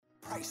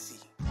pricey.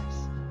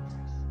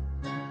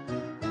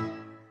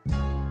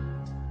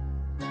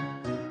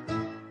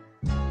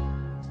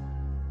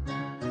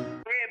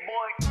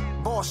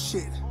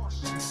 Bullshit,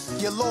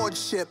 your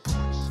lordship.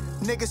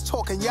 Niggas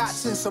talking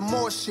yachts and some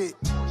more shit.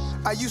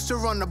 I used to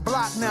run the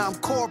block, now I'm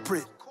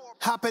corporate.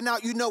 Hopping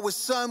out, you know it's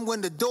sun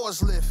when the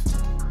doors lift.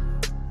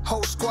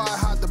 Whole squad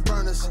hide the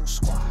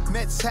burners.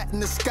 Mets hat in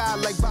the sky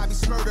like Bobby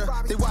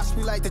Smurder. They watch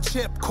me like the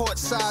chip,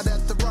 courtside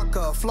at the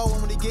Rucker.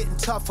 Flowing when he getting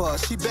tougher.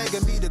 She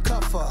begging me to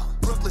cuff her.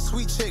 Brooklyn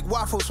sweet chick,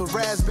 waffles with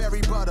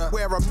raspberry butter.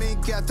 Wear a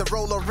mink at the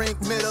roller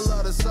rink, middle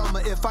of the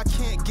summer. If I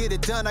can't get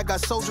it done, I got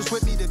soldiers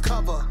with me to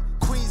cover.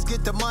 Queens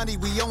get the money,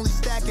 we only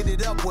stacking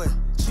it up with.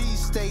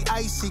 Cheese stay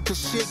icy, cause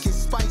shit get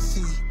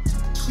spicy.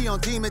 She on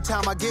demon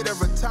time, I get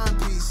her a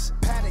timepiece.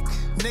 Panic,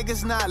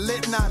 niggas not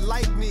lit, not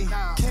like me.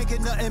 Can't get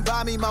nothing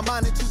by me, my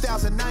mind in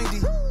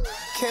 2090.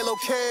 Kalo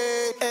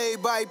K,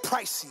 everybody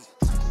pricey.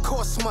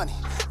 Cost money,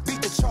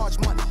 beat the charge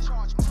money.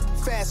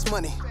 Fast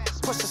money,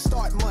 push the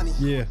start money.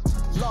 Yeah.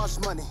 Large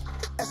money.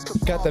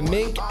 Got the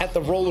mink at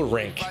the roller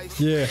rink.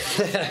 Yeah.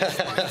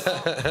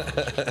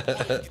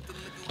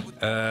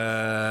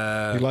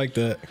 You like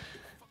that?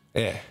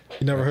 Yeah.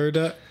 You never heard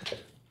that?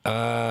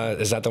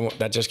 Is that the one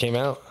that just came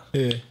out?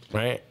 Yeah.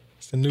 Right?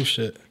 It's the new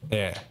shit.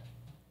 Yeah.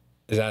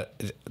 Is that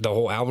the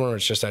whole album or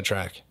it's just that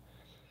track?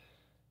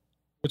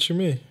 What you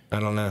mean? I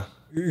don't know.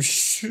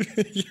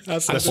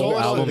 The whole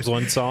album's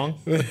one song?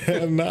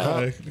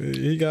 Nah.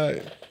 He got,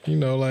 you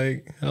know,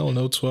 like, I don't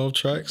know, 12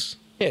 tracks.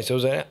 Yeah, so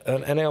it was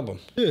an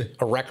album. Yeah.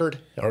 A record?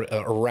 Or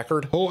a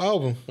record? Whole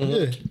album.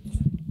 Yeah.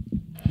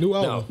 New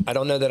album. No, I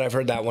don't know that I've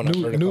heard that one. I've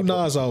heard New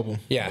Nas album.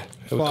 Yeah.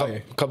 It was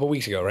Fire. a couple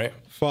weeks ago, right?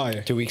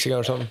 Fire. 2 weeks ago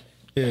or something?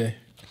 Yeah.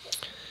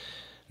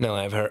 No,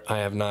 I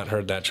have not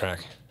heard that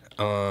track.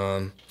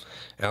 Al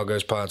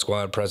Goes Pod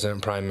Squad,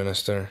 President, Prime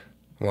Minister,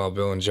 Wild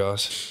Bill and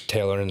Joss,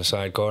 Taylor in the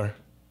sidecar.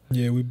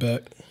 Yeah, we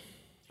back.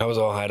 I was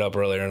all hyped up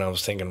earlier, and I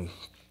was thinking,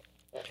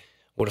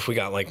 what if we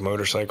got like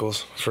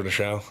motorcycles for the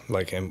show?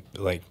 Like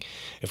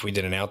if we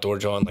did an outdoor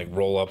draw and like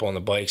roll up on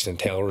the bikes, and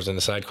Taylor was in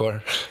the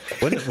sidecar.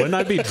 Wouldn't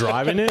I be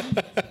driving it?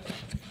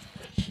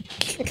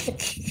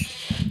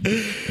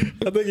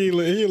 I think he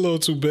a little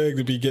too big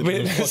to be getting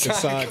in the fucking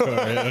sidecar.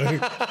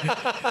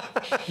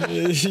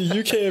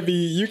 You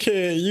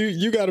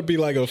gotta be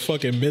like a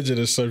fucking midget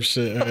or some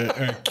shit,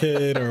 or a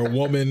kid or a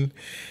woman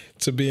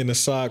to be in the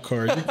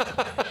sidecar. You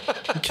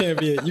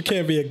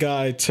can't be a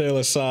guy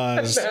Taylor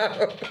size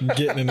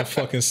getting in the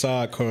fucking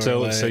sidecar.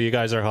 So you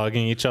guys are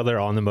hugging each other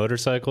on the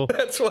motorcycle?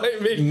 That's why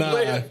it made me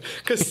laugh,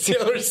 because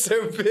Taylor's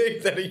so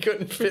big that he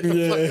couldn't fit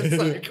the fucking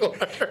sidecar.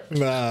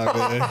 Nah,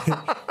 man.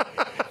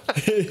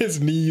 His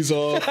knees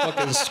all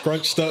fucking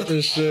scrunched up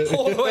and shit.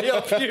 All the way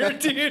up here,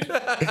 dude.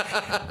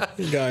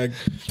 You gotta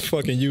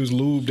fucking use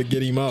lube to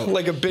get him out.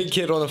 Like a big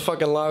kid on a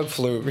fucking log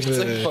flume. He's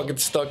like fucking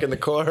stuck in the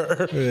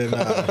car. Yeah,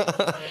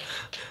 nah.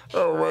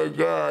 Oh my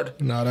God.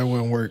 Nah, that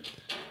wouldn't work.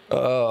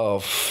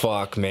 Oh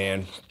fuck,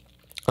 man.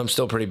 I'm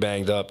still pretty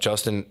banged up.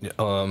 Justin,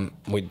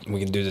 we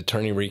can do the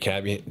tourney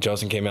recap.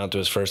 Justin came out to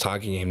his first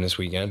hockey game this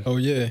weekend. Oh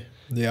yeah.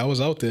 Yeah, I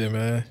was out there,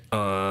 man.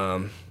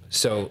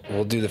 So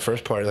we'll do the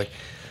first part. Like,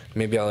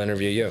 maybe I'll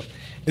interview you.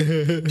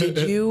 Did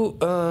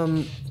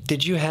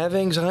you have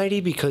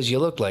anxiety because you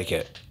looked like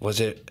it? Was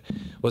it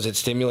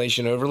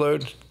stimulation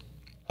overload?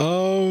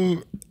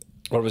 Um,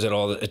 Or was it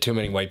all too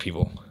many white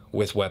people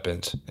with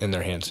weapons in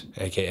their hands,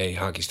 aka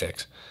hockey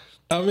sticks?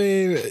 I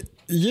mean,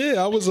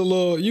 yeah, I was a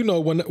little, you know,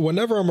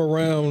 whenever I'm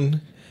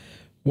around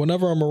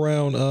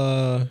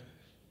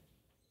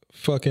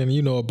fucking,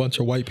 you know, a bunch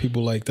of white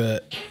people like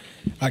that,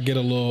 I get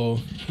a little,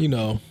 you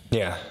know,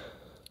 Yeah.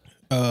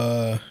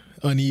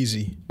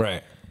 uneasy.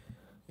 Right.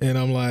 And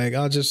I'm like,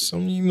 I'm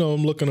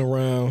looking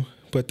around,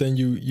 but then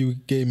you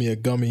gave me a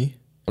gummy.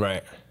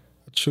 Right.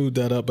 I chewed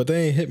that up, but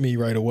they ain't hit me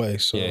right away.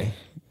 So Yeah.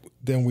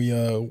 then we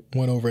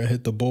went over and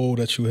hit the bowl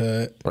that you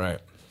had. Right.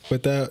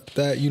 But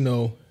that you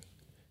know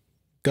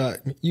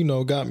got me,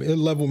 it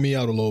leveled me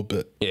out a little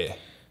bit. Yeah.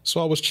 So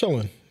I was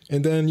chilling.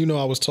 And then, you know,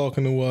 I was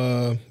talking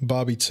to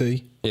Bobby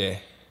T. Yeah.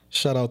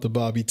 Shout out to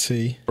Bobby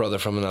T. Brother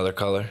from another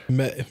color.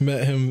 Met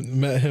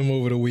him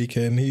over the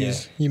weekend.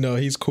 He's you know,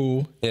 he's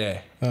cool.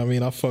 Yeah. I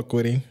mean, I fuck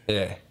with him.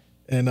 Yeah.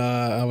 And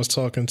I was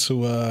talking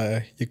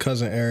to your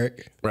cousin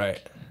Eric. Right.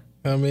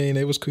 I mean,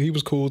 he was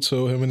cool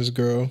too, him and his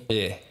girl.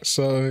 Yeah.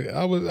 So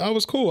I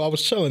was cool. I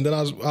was chilling. Then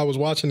I was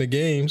watching the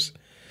games.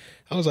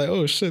 I was like,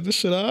 oh shit, this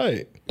shit all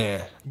right.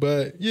 Yeah.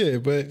 But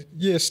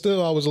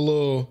still I was a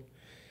little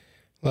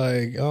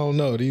like, I don't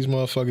know, these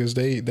motherfuckers,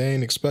 they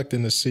ain't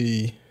expecting to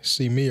see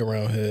me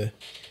around here.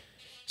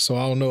 So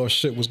I don't know if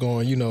shit was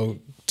going, you know,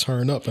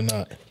 turn up or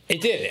not.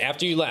 It did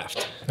after you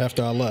left.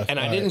 After I left. And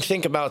I didn't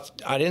think about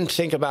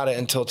it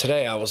until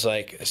today. I was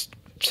like,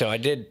 so I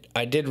did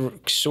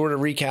sort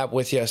of recap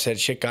with you. I said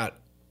I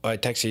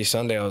texted you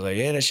Sunday. I was like,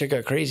 yeah, that shit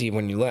got crazy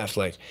when you left.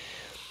 Like,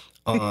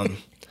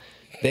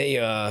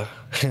 they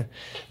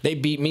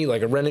beat me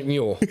like a rented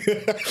mule.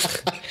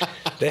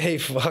 They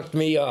fucked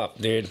me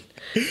up, dude.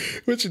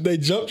 Which, they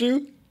jumped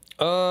you?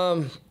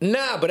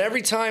 Nah, but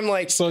every time,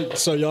 like,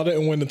 So y'all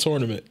didn't win the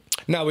tournament?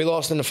 No, we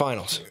lost in the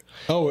finals.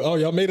 Oh,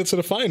 y'all made it to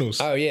the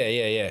finals. Oh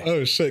yeah.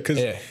 Oh shit, because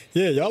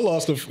Yeah. y'all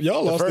lost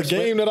the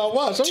game that I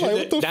watched. I'm like,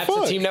 what the That's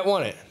fuck? the team that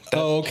won it.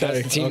 Okay.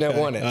 That's the team that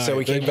won it. All So right,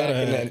 we came they back,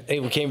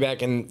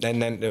 better and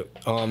then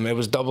it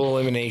was double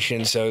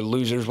elimination. So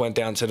losers went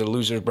down to the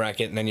losers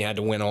bracket, and then you had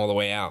to win all the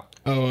way out.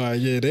 Oh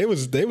yeah, they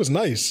was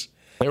nice.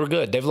 They were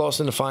good. They've lost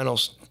in the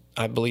finals,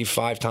 I believe,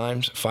 5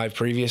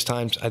 previous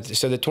times.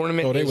 So the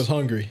tournament. Oh, they was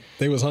hungry.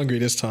 They was hungry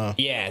this time.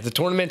 Yeah, the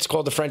tournament's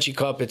called the Frenchie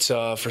Cup. It's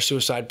for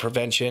suicide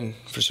prevention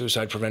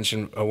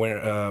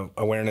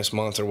awareness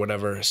month or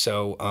whatever.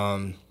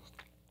 So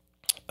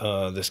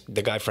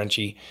the guy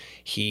Frenchie,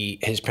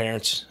 his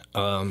parents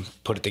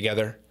put it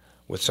together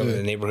with some of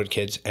the neighborhood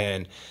kids,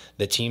 and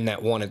the team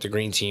that won it, the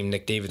green team,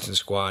 Nick Davidson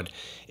squad,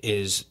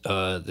 is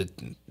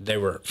they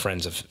were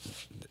friends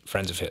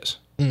of his.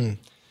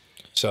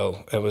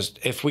 So it was,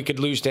 if we could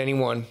lose to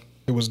anyone,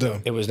 it was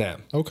them. It was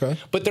them. Okay.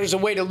 But there's a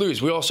way to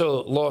lose. We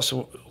also lost,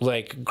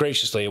 like,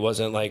 graciously. It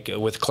wasn't like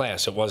with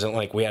class. It wasn't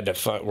like we had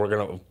to we're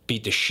going to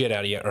beat the shit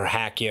out of you or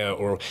hack you,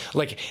 or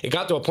like, it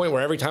got to a point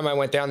where every time I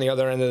went down the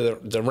other end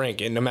of the rink,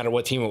 and no matter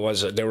what team it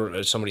was,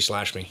 somebody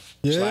slashed me.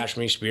 Yeah? Slashed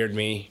me, speared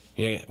me.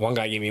 Yeah. One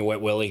guy gave me a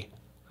wet willy.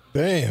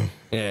 Damn.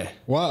 Yeah.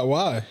 Why?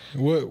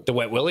 What? The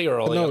wet willy or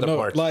all the other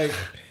parts? Like,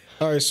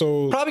 all right,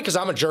 so probably because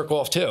I'm a jerk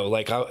off too.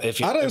 Like, I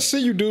didn't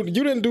see you do.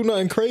 You didn't do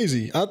nothing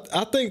crazy.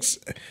 I think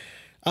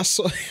I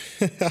saw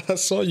I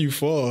saw you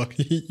fall.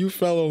 You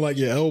fell on like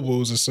your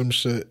elbows or some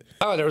shit.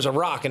 Oh, there was a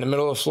rock in the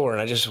middle of the floor, and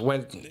I just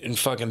went and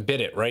fucking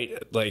bit it.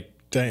 Right, like,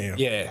 damn.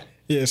 Yeah.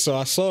 Yeah. So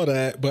I saw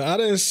that, but I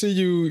didn't see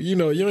you. You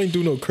know, you ain't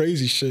do no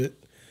crazy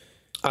shit.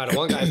 The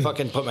one guy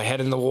fucking put my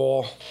head in the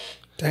wall.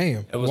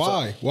 Damn.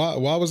 Why?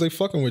 Why was they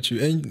fucking with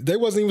you? And they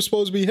wasn't even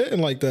supposed to be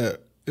hitting like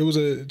that. It was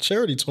a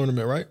charity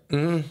tournament, right?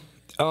 Mm-hmm.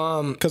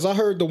 Because I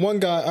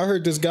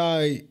heard this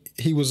guy,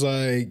 he was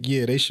like,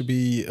 yeah, they should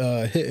be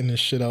hitting this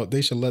shit out.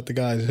 They should let the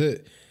guys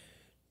hit.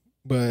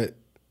 But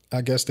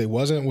I guess they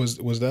wasn't.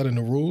 Was that in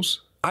the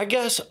rules? I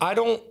guess I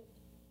don't.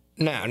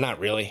 No, not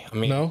really. I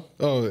mean, no.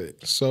 Oh,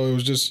 so it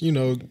was just,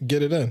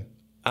 get it in.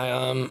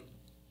 I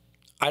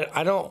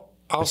don't.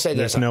 I'll say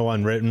this. There's no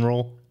unwritten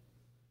rule.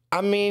 I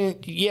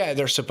mean, yeah,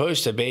 they're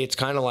supposed to be. It's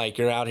kind of like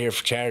you're out here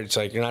for charity. It's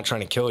like you're not trying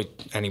to kill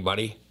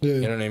anybody. Yeah.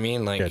 You know what I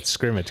mean? Like, it's a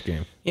scrimmage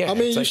game. Yeah. I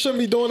mean, you shouldn't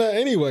be doing that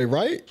anyway,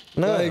 right?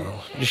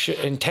 No, you should.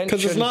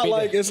 Because it's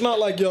not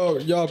like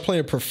y'all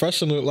playing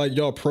professional, like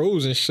y'all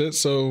pros and shit.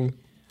 So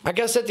I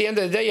guess at the end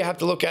of the day, you have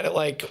to look at it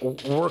like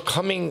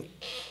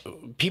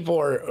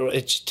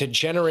it's to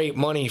generate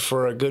money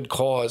for a good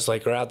cause.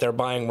 Like, we're out there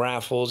buying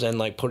raffles and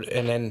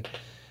then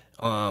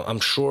I'm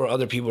sure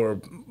other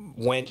people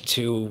went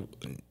to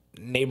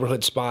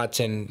neighborhood spots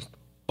and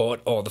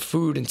bought all the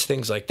food and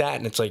things like that,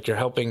 and it's like you're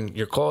helping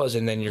your cause,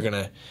 and then you're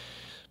gonna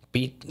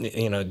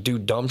do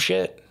dumb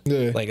shit.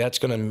 Yeah. Like, that's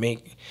gonna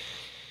make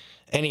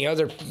any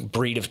other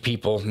breed of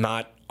people,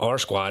 not our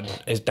squad,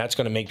 that's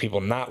gonna make people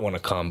not want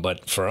to come.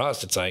 But for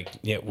us, it's like,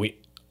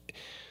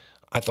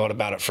 I thought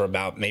about it for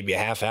about maybe a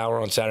half hour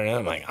on Saturday night.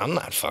 I'm like, I'm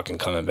not fucking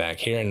coming back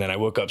here. And then I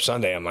woke up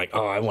Sunday. I'm like,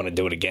 oh, I want to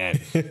do it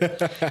again.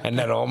 And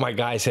then all my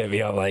guys hit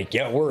me up like,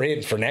 yeah, we're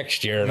in for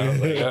next year. And I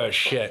was like, oh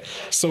shit.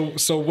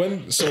 So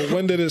when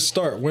did it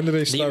start? When did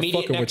they start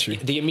fucking with you?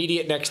 The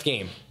immediate next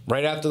game,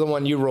 right after the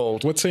one you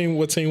rolled. What team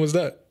was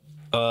that?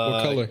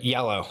 What color?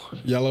 Yellow.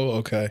 Yellow.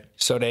 Okay.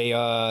 So they,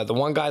 the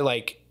one guy,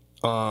 like,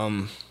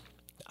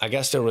 I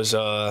guess there was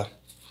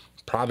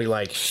probably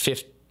like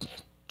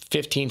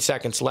 15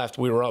 seconds left.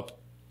 We were up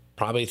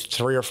probably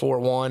 3 or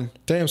 4-1.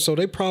 Damn, so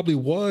they probably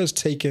was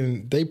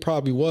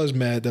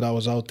mad that I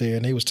was out there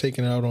and they was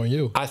taking it out on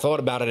you. I thought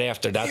about it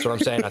after. That's what I'm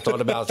saying. I thought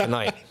about it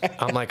tonight.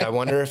 I'm like, I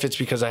wonder if it's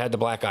because I had the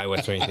black guy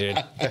with me,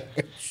 dude.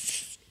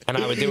 And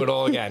I would do it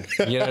all again.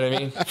 You know what I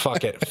mean?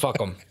 Fuck it. Fuck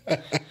them.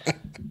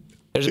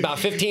 There's about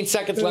 15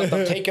 seconds left.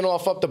 I'm taking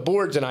off up the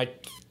boards, and I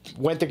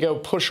went to go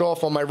push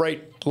off on my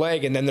right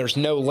leg, and then there's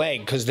no leg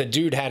because the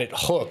dude had it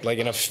hooked like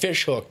in a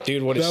fish hook,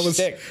 dude. What a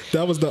stick.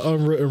 That was the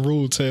unwritten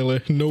rule,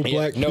 Taylor. No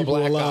black people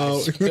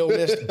allowed. Guys.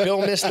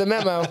 Bill missed the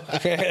memo.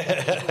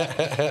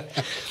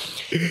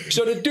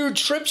 So the dude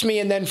trips me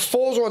and then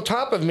falls on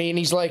top of me, and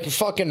he's like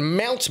fucking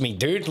mounts me,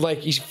 dude. Like,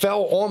 he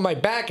fell on my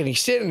back, and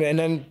he's sitting and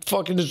then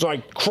fucking just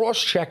like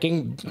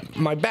cross-checking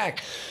my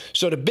back.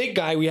 So the big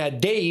guy, we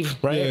had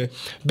Dave, right? Yeah.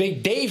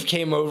 Big Dave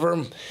came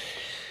over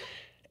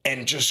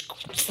and just,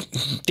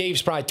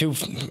 Dave's probably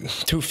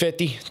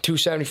 250,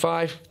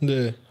 275.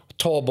 Yeah.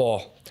 Tall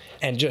ball.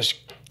 And just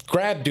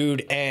grabbed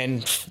dude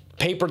and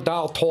paper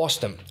doll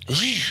tossed him.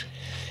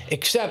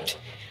 Except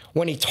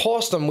when he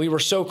tossed him, we were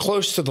so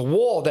close to the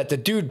wall that the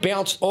dude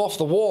bounced off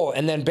the wall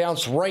and then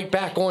bounced right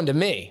back onto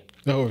me.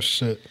 Oh,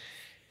 shit.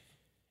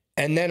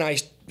 And then I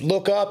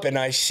look up and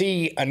I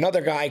see another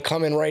guy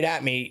coming right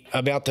at me,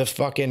 about to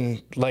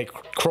fucking like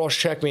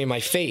cross-check me in my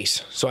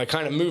face. So I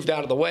kind of moved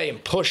out of the way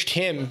and pushed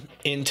him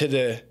into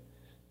the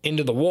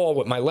wall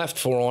with my left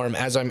forearm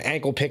as I'm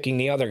ankle picking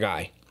the other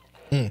guy.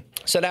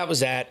 So that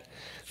was that.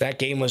 That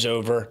game was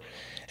over.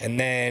 And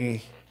then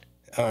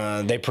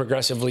they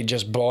progressively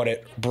just brought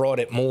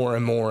it more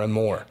and more and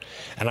more.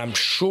 And I'm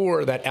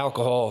sure that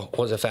alcohol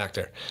was a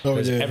factor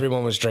because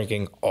everyone was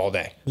drinking all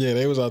day. Yeah,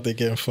 they was out there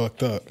getting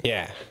fucked up.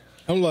 Yeah.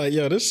 I'm like,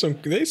 yo, they some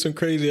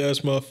crazy ass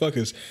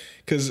motherfuckers.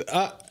 Cause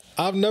I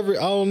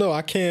don't know,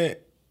 I can't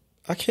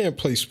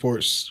play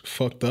sports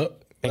fucked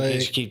up. And like,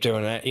 just keep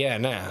doing that. Yeah,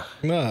 nah.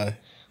 Nah.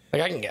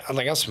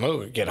 Like I'll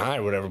smoke, get high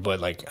or whatever, but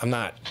like I'm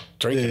not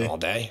drinking all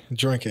day.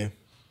 Drinking.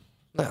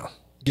 No.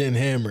 Getting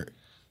hammered.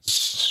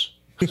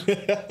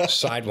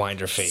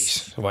 Sidewinder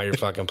face while you're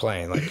fucking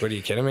playing. Like, what are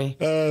you kidding me?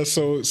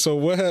 So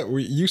what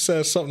you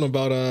said something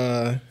about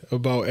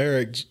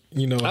Eric,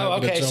 you know. Oh,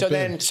 okay.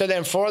 So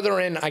then farther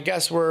in, I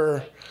guess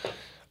we're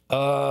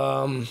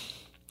the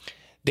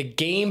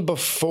game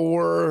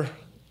before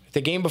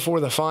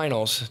the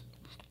finals.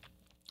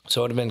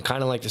 So it'd have been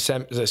kind of like the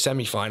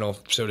semifinal,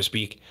 so to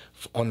speak,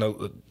 on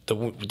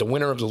the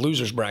winner of the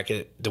losers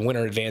bracket. The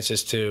winner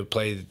advances to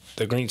play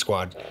the green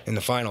squad in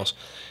the finals.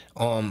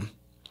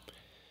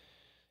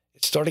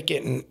 It started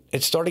getting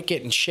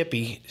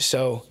chippy.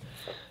 So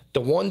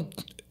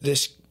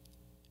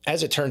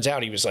as it turns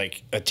out, he was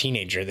like a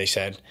teenager. They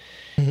said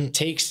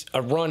takes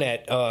a run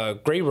at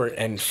Graybert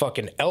and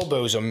fucking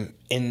elbows him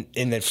in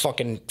the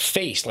fucking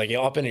face, like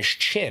up in his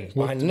chin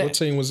behind the neck. What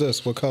team was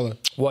this? What color?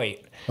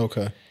 White.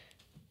 Okay.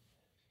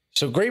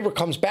 So Graybert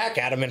comes back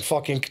at him and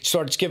fucking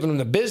starts giving him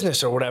the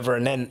business or whatever,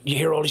 and then you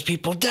hear all these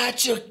people,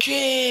 "That's a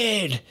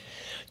kid.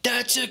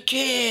 That's a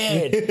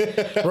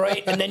kid."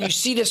 Right? And then you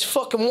see this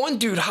fucking one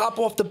dude hop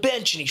off the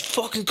bench and he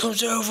fucking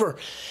comes over.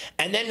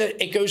 And then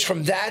it goes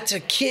from "that's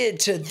a kid"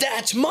 to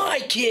 "that's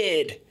my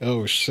kid."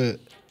 Oh, shit.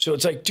 So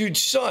it's like, dude,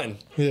 son.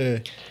 Yeah.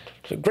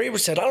 So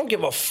Graybert said, "I don't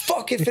give a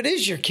fuck if it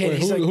is your kid."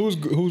 Wait, He's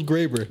who's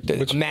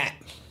Graybert? Matt.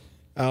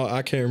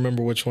 I can't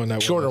remember which one that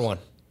was. Shorter one.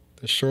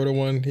 The shorter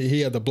one.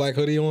 He had the black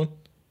hoodie on?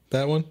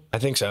 That one? I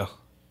think so.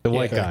 The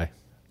white guy.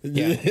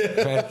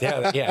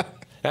 Yeah. Yeah.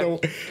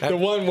 The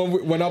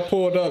one when I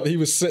pulled up, he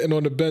was sitting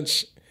on the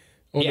bench.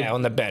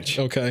 On the bench.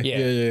 Okay.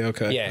 Yeah.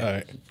 Okay. Yeah. All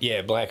right.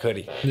 Yeah, black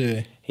hoodie.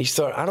 Yeah. He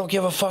started, "I don't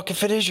give a fuck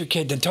if it is your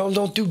kid. Then tell him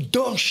don't do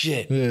dumb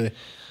shit." Yeah.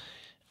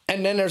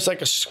 And then there's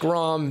like a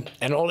scrum,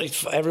 and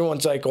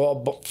everyone's like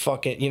all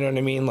fucking, you know what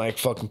I mean? Like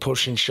fucking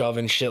pushing,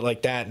 shoving, shit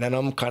like that. And then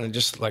I'm kind of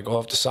just like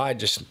off the side,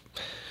 just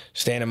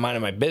standing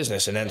minding my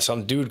business. And then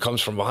some dude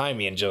comes from behind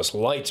me and just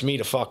lights me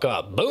the fuck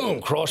up.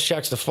 Boom, cross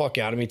checks the fuck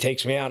out of me,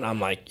 takes me out. And I'm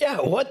like, yeah,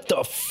 what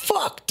the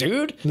fuck,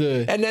 dude?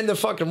 Yeah. And then the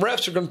fucking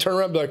refs are going to turn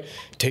around and be like,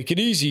 "Take it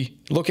easy,"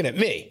 looking at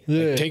me.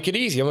 Yeah. Like, "Take it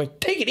easy." I'm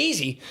like, "Take it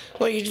easy?"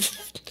 Like,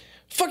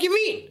 fuck you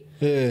mean?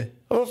 Yeah.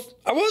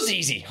 I was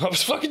easy. I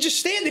was fucking just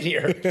standing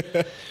here.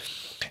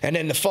 And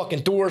then the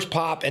fucking doors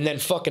pop, and then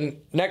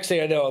fucking next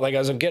thing I know, like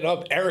as I'm getting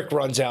up, Eric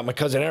runs out. My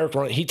cousin Eric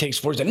he takes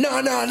forward. He's like,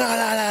 no.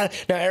 Now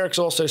Eric's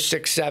also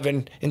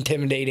 6'7",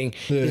 intimidating.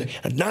 Yeah.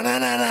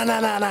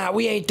 No,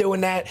 we ain't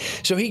doing that.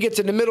 So he gets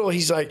in the middle.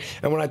 He's like,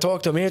 and when I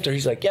talk to him after,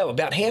 he's like, yeah,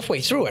 about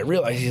halfway through, I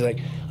realized, he's like,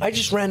 I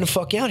just ran the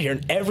fuck out here,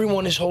 and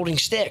everyone is holding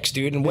sticks,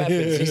 dude, and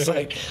weapons. He's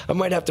like, I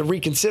might have to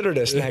reconsider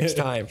this next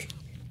time.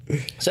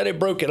 So they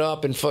broke it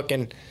up and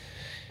fucking,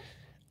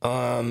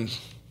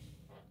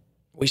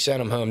 we sent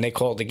them home. They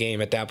called the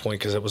game at that point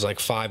because it was like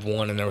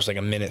 5-1 and there was like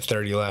a minute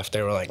 30 left.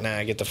 They were like,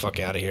 "Nah, get the fuck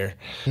out of here."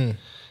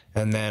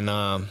 And then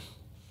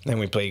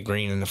we played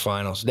Green in the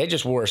finals. They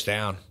just wore us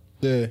down.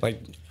 Yeah.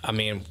 Like, I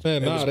mean,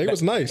 they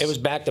was nice. It was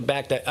back to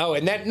back.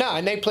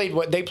 And they played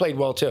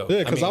well too.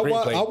 Yeah, because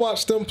I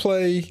watched them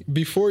play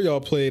before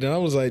y'all played, and I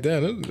was like,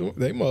 damn,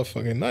 they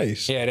motherfucking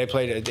nice. Yeah, they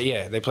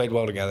played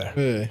well together.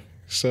 Yeah.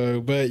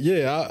 So, but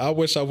yeah, I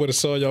wish I would have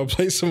saw y'all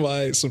play some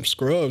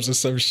scrubs or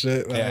some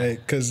shit, like,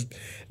 because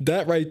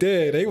that right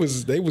there, they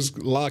was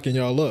locking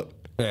y'all up.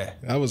 Yeah,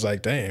 I was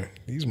like, damn,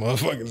 these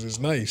motherfuckers is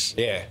nice.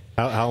 Yeah.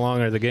 How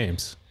long are the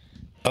games?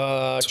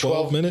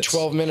 12 minutes.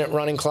 12-minute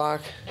running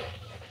clock.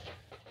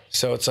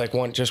 So it's like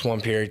one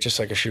period, just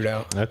like a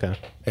shootout. Okay.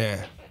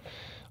 Yeah.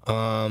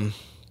 And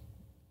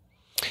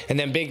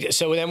then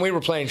so then we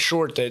were playing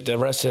short the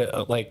rest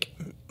of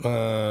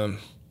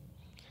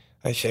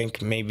I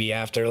think maybe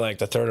after like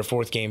the third or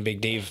fourth game, Big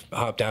Dave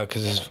hopped out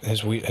because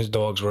his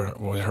dogs were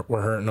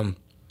hurting him.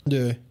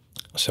 Yeah.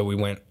 So we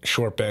went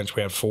short bench.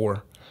 We had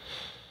 4.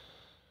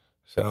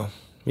 So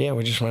yeah,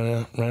 we just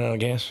ran out of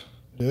gas.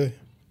 Yeah.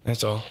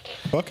 That's all.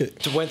 Fuck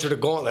it. Went through the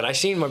gauntlet. I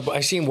seen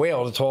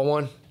Whale, the tall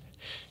one,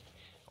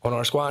 on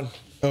our squad.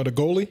 Oh, the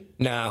goalie?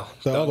 No,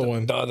 the other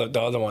one.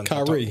 The other one.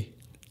 Kyrie.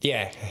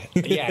 Yeah,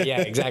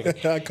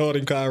 exactly. I called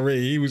him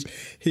Kyrie.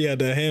 He had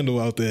that handle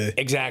out there.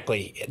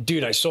 Exactly.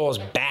 Dude, I saw his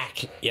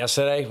back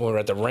yesterday when we were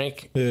at the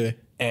rink. Yeah.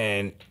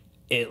 And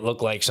it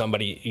looked like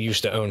somebody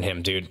used to own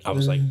him, dude. I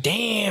was like,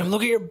 damn,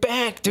 look at your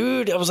back,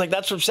 dude. I was like,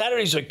 that's from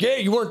Saturday. He's like, yeah,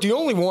 you weren't the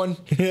only one.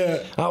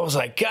 Yeah. I was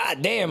like,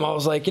 God damn. I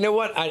was like, you know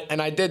what?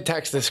 I did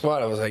text the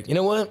squad. I was like, you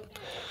know what?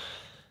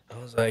 I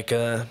was like,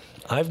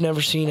 I've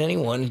never seen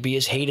anyone be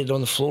as hated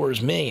on the floor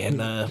as me,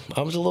 and I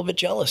was a little bit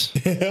jealous.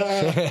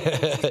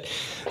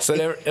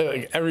 So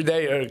every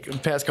day, the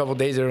past couple of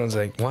days, everyone's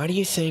like, why do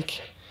you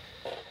think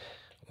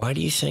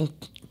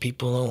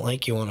people don't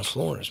like you on the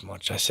floor as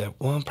much. I said,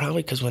 well,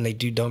 probably because when they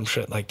do dumb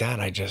shit like that,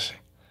 I just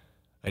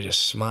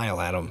smile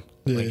at them.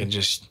 Yeah. Like,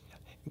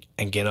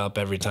 and get up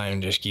every time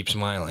and just keep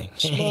smiling.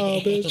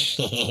 Smile,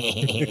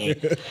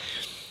 bitch.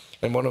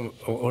 And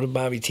what did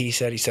Bobby T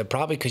said? He said,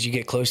 probably because you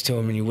get close to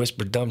them and you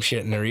whisper dumb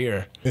shit in their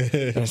ear.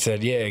 I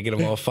said, yeah, get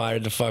them all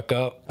fired the fuck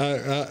up. I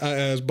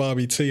asked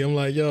Bobby T, I'm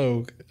like,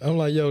 yo,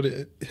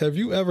 have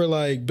you ever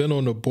like been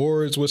on the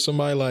boards with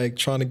somebody like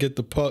trying to get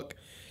the puck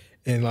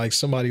and like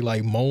somebody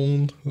like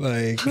moaned?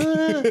 Like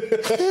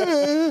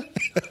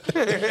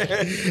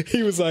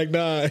he was like,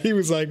 nah,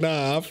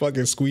 I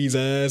fucking squeeze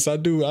ass. I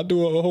do a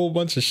whole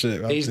bunch of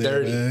shit. He's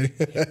dirty.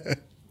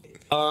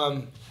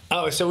 So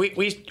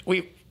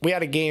we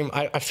had a game.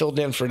 I filled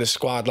in for the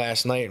squad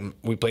last night, and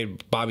we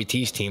played Bobby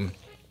T's team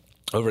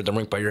over at the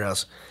rink by your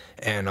house.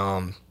 And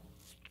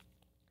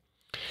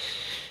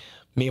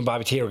me and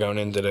Bobby T are going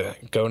into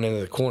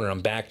the corner.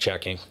 I'm back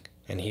checking,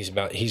 and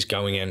he's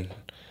going in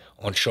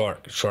on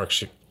Shark. Shark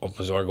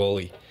was our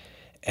goalie,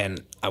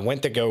 and I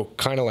went to go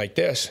kind of like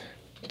this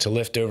to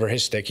lift over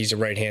his stick. He's a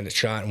right-handed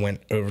shot and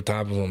went over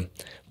top of him.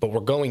 But we're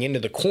going into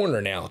the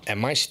corner now, and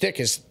my stick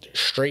is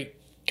straight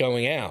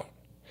going out.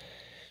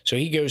 So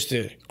he goes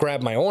to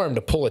grab my arm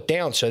to pull it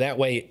down so that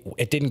way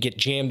it didn't get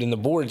jammed in the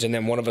boards and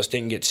then one of us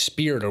didn't get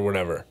speared or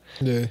whatever.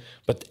 Yeah.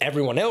 But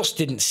everyone else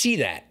didn't see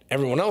that.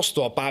 Everyone else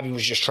thought Bobby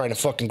was just trying to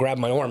fucking grab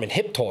my arm and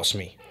hip toss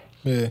me.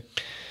 Yeah.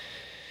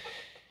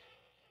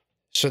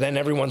 So then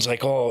everyone's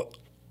like, oh,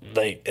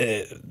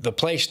 the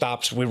play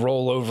stops, we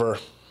roll over,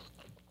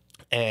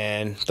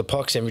 and the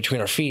puck's in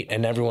between our feet,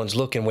 and everyone's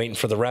looking, waiting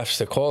for the refs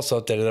to call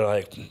something. And they're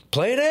like,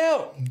 play it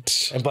out.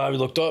 And Bobby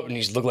looked up, and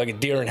he looked like a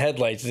deer in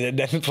headlights. And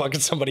then fucking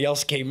somebody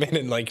else came in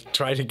and like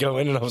tried to go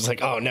in, and I was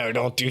like, oh no,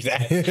 don't do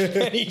that.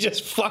 And he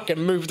just fucking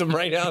moved him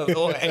right out of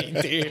the way,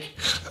 dude.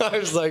 I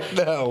was like,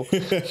 no,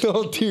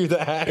 don't do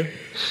that.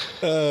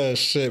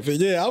 Shit. But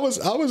yeah, I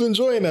was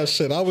enjoying that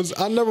shit.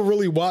 I never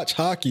really watched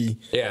hockey.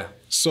 Yeah.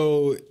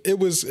 So it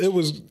was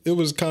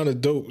kind of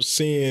dope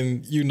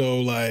seeing, you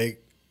know, like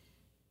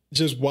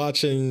just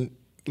watching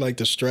like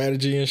the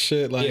strategy and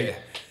shit. Like yeah.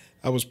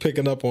 I was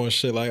picking up on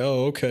shit like,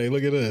 oh, okay,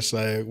 look at this,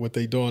 like what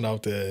they doing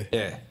out there.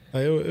 Yeah.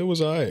 Like, it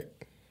was all right.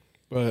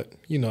 But,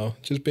 you know,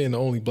 just being the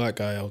only black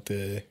guy out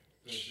there.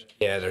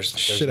 Yeah, there's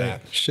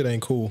shit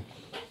ain't cool.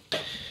 I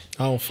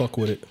don't fuck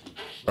with it.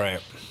 Right.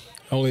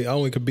 I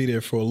only could be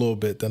there for a little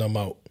bit, then I'm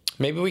out.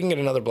 Maybe we can get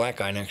another black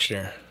guy next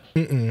year.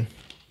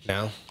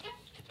 No?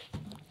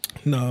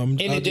 No,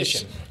 In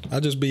addition.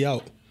 I just be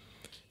out.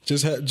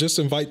 Just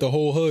invite the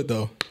whole hood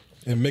though,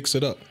 and mix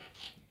it up.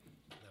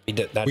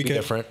 That'd be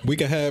different. We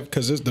could have,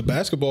 because the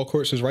basketball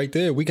courts is right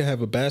there. We could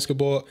have a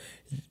basketball.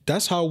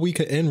 That's how we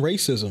could end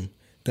racism.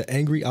 The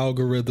Angry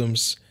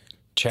Algorithms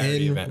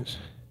charity event.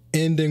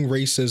 Ending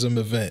racism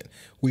event.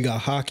 We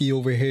got hockey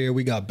over here.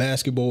 We got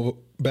basketball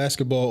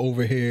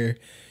over here.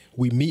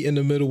 We meet in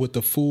the middle with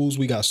the foods.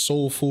 We got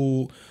soul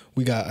food.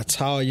 We got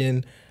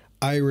Italian,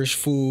 Irish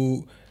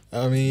food.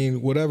 I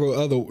mean, whatever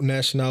other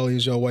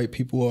nationalities y'all white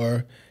people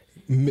are,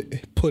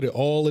 put it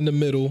all in the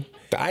middle.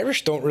 The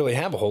Irish don't really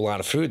have a whole lot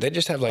of food. They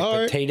just have like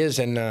all potatoes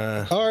and.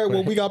 All right,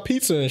 well, we got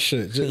pizza and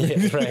shit.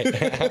 Yeah, right.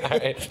 All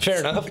right. Fair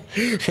enough.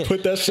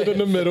 Put that shit in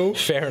the middle.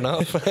 Fair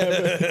enough.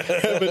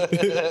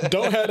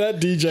 Don't have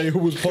that DJ who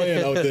was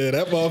playing out there.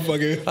 That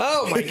motherfucker.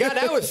 Oh my god,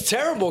 that was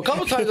terrible. A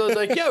couple times I was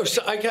like, yo,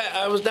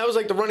 that was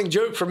like the running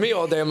joke for me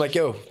all day. I'm like,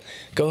 yo,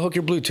 go hook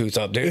your Bluetooth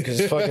up, dude,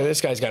 because fucking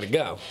this guy's got to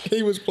go.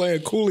 He was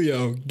playing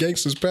Coolio,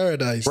 Gangsta's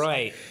Paradise.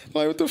 Right.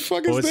 Like, what the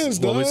fuck is this,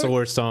 dog? What was the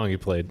worst song you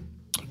played?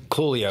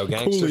 Coolio,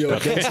 Gangsta's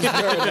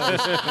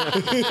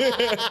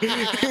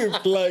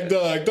Paradise. Like,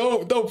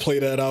 dog, don't play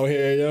that out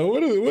here, yo.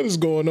 What is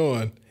going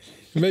on?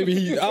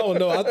 Maybe I don't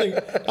know. I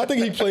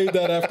think he played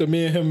that after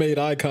me and him made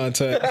eye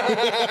contact.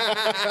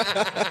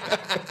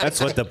 That's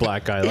what the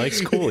black guy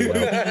likes, Coolio.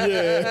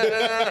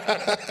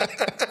 Yeah.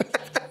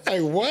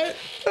 Like, what?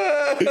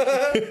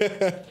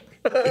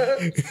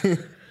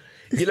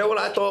 You know what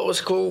I thought was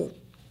cool?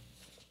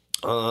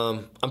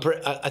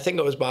 I think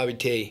it was Bobby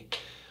T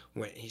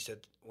when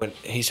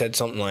he said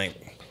something like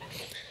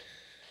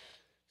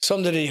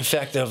something to the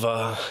effect of,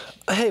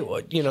 "Hey,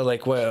 what you know,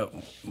 like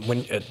when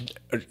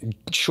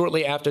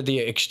shortly after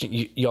the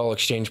y'all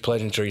exchange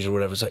pleasantries or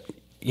whatever, it's like,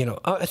 you know,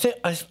 I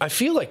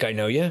feel like I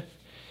know you.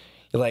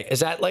 You're like,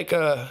 is that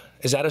a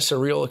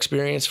surreal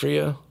experience for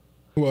you?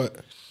 What?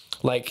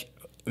 Like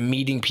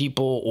meeting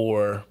people,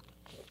 or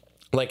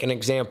like an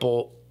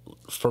example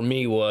for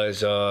me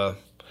was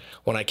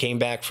when I came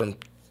back from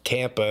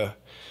Tampa,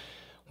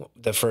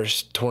 the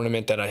first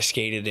tournament that I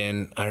skated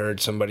in, I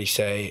heard somebody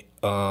say,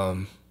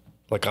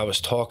 like I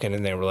was talking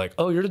and they were like,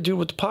 oh, you're the dude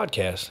with the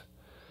podcast.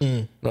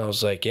 And I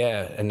was like,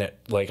 yeah. And that,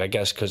 like, I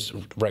guess because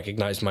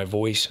recognized my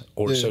voice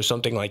or so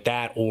something like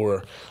that.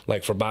 Or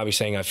like for Bobby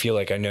saying, I feel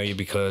like I know you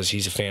because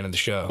he's a fan of the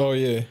show. Oh,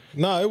 yeah.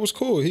 Nah, it was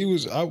cool. We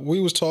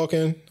was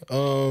talking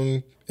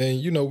and,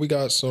 you know, we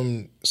got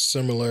some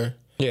similar...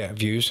 Yeah,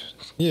 views.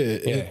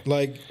 Yeah.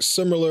 Like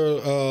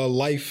similar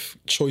life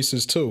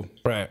choices too.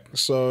 Right.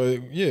 So,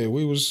 yeah,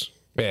 we was...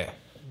 Yeah.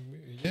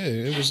 Yeah,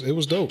 it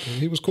was dope.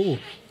 He was cool.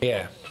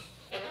 Yeah.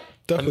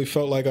 Definitely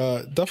felt like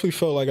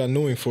I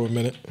knew him for a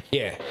minute.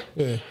 Yeah.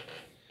 Yeah.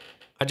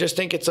 I just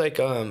think it's like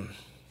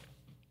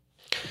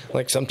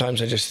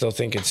sometimes I just still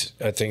think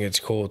it's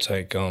cool. It's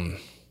like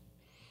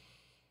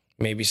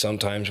maybe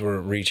sometimes we're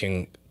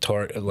reaching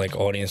like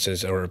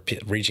audiences or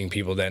reaching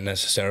people that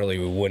necessarily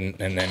we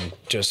wouldn't, and then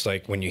just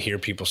like when you hear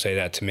people say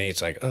that to me,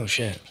 it's like, oh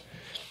shit,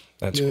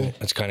 that's cool.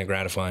 That's kind of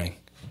gratifying.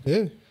 Yeah.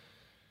 Like,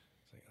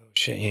 oh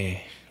shit, yeah.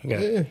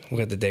 We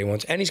got the day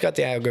ones, and he's got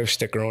the Algo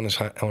sticker on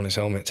his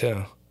helmet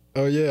too.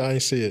 Oh yeah, I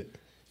ain't see it.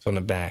 It's on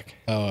the back.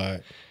 Oh, all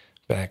right.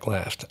 Back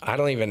left. I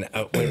don't even.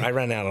 I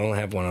ran out. I don't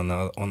have one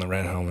on the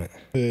red helmet.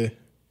 Yeah.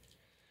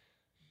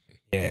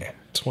 Yeah.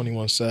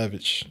 21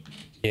 Savage.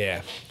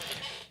 Yeah.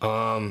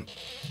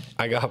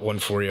 I got one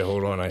for you.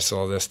 Hold on. I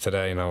saw this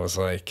today, and I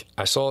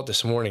saw it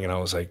this morning, and I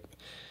was like,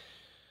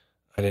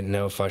 I didn't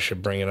know if I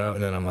should bring it up,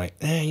 and then I'm like,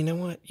 you know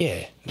what?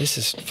 Yeah, this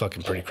is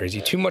fucking pretty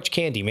crazy. Too much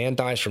candy. Man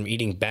dies from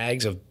eating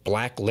bags of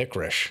black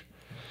licorice.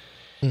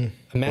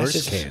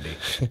 Where's candy?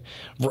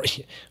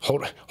 Right.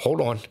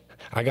 Hold on.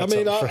 I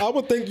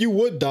would think you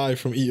would die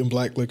from eating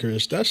black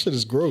licorice. That shit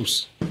is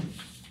gross.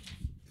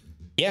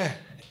 Yeah.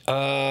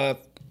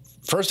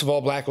 First of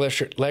all, black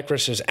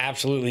licorice is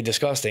absolutely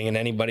disgusting, and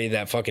anybody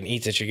that fucking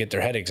eats it should get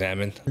their head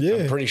examined. Yeah.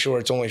 I'm pretty sure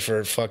it's only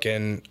for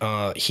fucking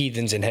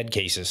heathens in head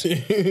cases.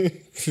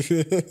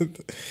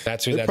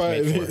 That's who that's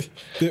made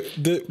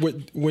for.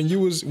 When you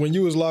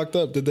was locked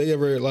up, did they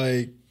ever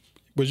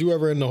was you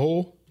ever in the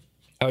hole?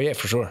 Oh yeah,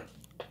 for sure.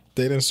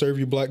 They didn't serve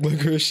you black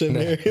licorice in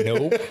there?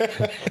 Nope.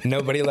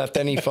 Nobody left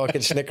any fucking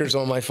Snickers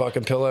on my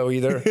fucking pillow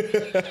either.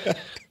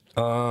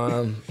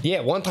 Yeah,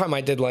 one time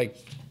I did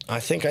I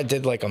think I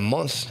did a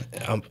month,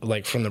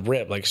 from the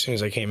rip, as soon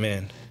as I came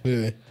in.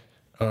 Yeah.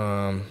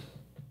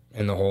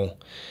 In the hole.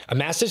 A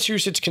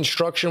Massachusetts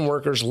construction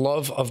worker's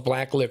love of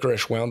black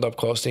licorice wound up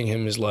costing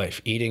him his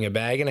life. Eating a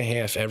bag and a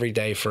half every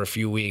day for a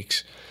few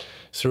weeks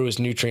threw his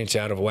nutrients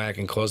out of whack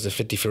and caused the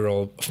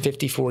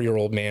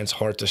 54-year-old man's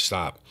heart to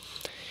stop.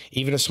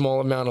 Even a small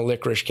amount of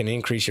licorice can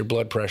increase your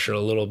blood pressure a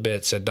little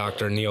bit, said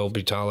Dr. Neil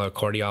Butala, a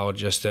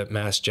cardiologist at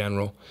Mass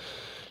General,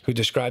 who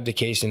described the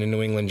case in the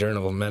New England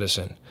Journal of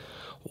Medicine.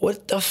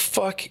 What the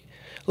fuck?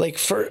 All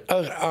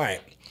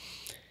right.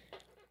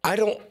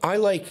 I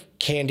like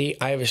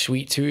candy. I have a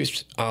sweet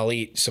tooth. I'll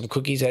eat some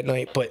cookies at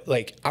night, but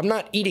I'm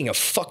not eating a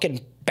fucking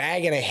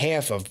bag and a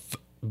half of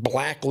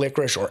black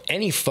licorice or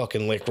any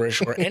fucking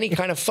licorice or any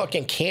kind of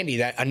fucking candy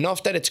that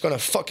enough that it's going to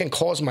fucking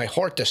cause my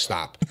heart to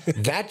stop.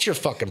 That's your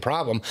fucking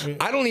problem.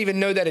 I don't even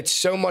know that it's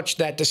so much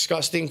that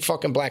disgusting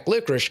fucking black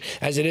licorice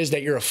as it is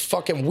that you're a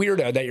fucking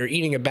weirdo that you're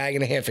eating a bag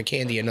and a half of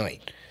candy a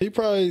night. He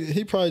probably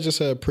just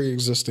had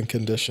pre-existing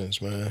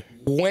conditions, man.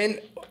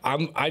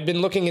 I've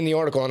been looking in the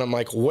article and I'm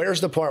like, where's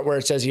the part where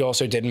it says he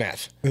also did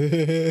meth?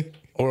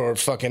 Or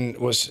fucking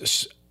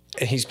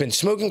he's been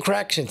smoking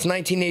crack since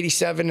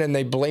 1987 and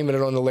they blaming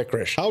it on the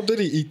licorice. How did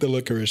he eat the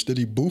licorice? Did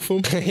he boof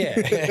him?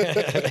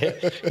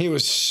 Yeah. He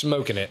was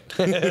smoking it.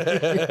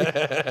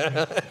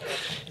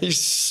 He's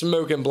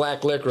smoking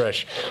black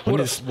licorice.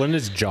 Wouldn't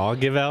his jaw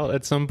give out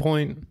at some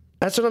point?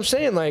 That's what I'm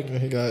saying.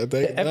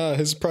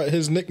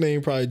 His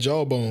nickname probably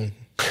Jawbone.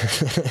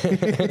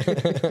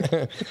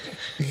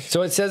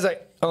 So it says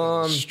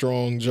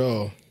strong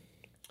jaw.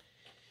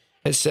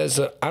 It says,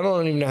 I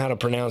don't even know how to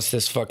pronounce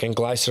this fucking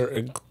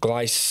glycemic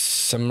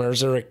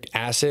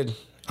acid.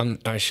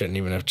 I shouldn't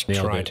even have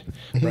tried.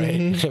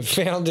 Right?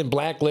 Found in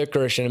black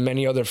licorice and in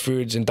many other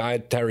foods and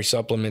dietary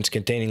supplements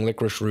containing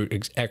licorice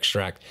root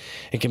extract.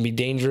 It can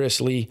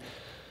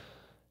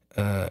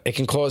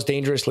cause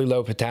dangerously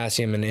low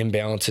potassium and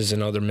imbalances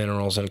in other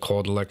minerals and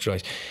called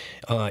electrolytes.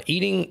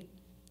 Eating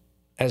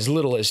as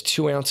little as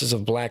 2 ounces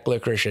of black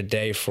licorice a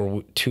day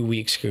for 2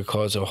 weeks could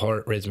cause a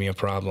heart arrhythmia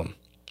problem,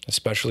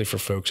 especially for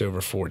folks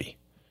over 40.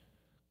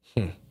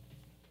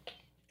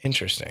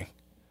 Interesting.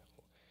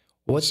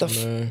 What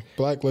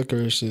black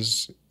licorice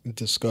is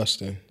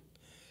disgusting.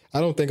 I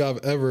don't think I've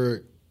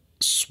ever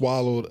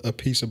swallowed a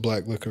piece of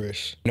black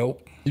licorice.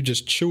 Nope. You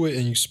just chew it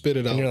and you spit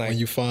it out when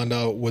you find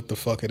out what the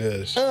fuck it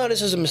is. Oh,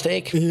 this is a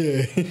mistake.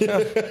 Yeah.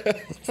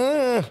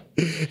 Yeah,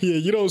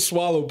 you don't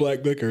swallow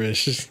black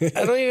licorice.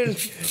 I don't even...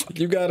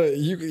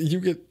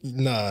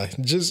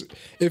 just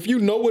if you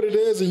know what it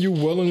is and you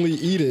willingly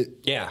eat it.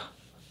 Yeah.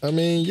 I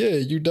mean, yeah,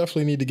 you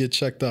definitely need to get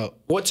checked out.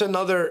 What's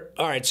another...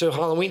 All right, so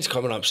Halloween's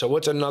coming up. So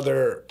what's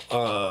another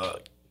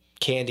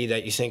candy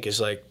that you think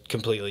is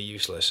completely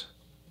useless?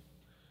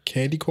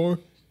 Candy corn?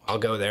 I'll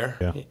go there.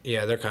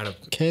 Yeah, they're kind of...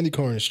 Candy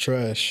corn is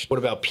trash. What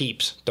about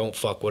Peeps? Don't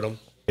fuck with them.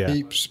 Yeah.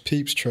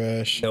 Peeps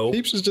trash. Nope.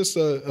 Peeps is just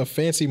a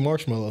fancy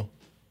marshmallow.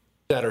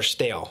 That are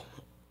stale.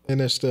 And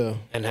they're stale.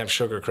 And have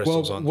sugar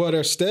crystals on them. Well,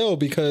 they're stale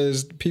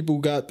because people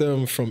got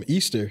them from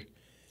Easter.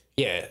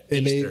 Yeah,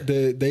 and Easter.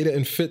 they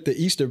didn't fit the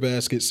Easter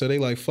basket, so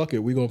they fuck it,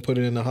 we're going to put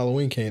it in the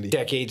Halloween candy.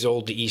 Decades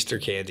old, the Easter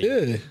candy.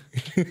 Yeah.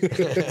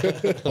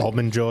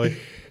 Almond Joy.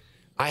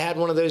 I had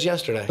one of those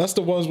yesterday. That's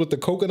the ones with the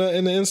coconut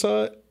in the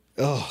inside?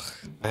 Oh,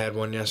 I had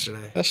one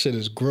yesterday. That shit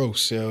is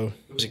gross, yo.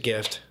 It was a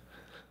gift.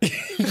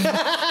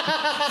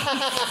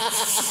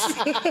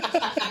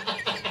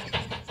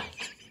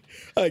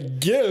 A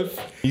gift?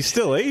 You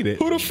still ate it.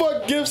 Who the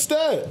fuck gifts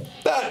that?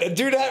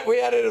 Dude, we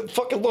had it at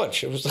fucking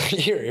lunch. It was like,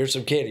 here's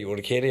some candy. You want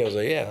a candy? I was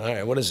like, yeah, all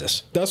right, what is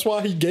this? That's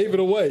why he gave it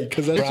away,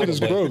 because that shit is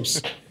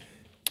gross.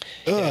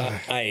 Yeah,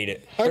 I ate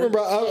it. I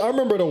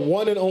remember the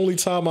one and only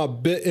time I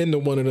bit into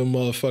one of them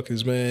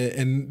motherfuckers, man,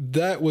 and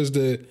that was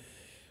the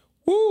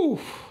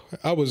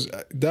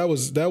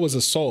that was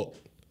assault.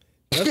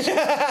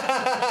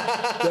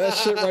 That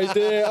shit right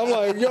there. I'm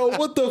like, yo,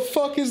 what the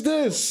fuck is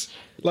this?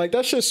 Like,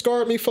 that shit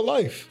scarred me for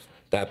life.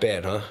 That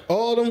bad, huh?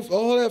 All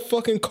that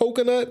fucking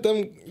coconut,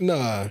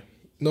 nah,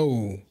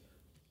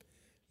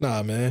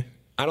 man.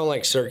 I don't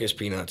like circus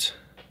peanuts.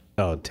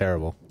 Oh,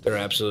 terrible. They're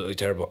absolutely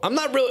terrible. I'm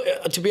not really,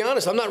 to be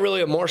honest, I'm not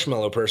really a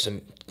marshmallow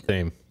person.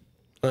 Same.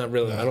 Not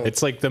really. I don't.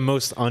 It's like the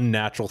most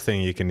unnatural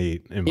thing you can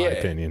eat, in my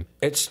opinion.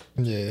 It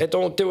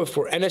don't do it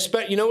for, and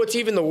especially, you know what's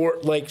even the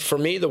worst, like for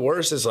me, the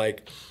worst is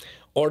like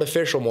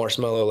artificial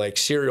marshmallow, like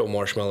cereal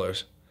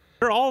marshmallows.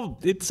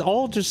 It's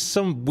all just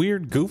some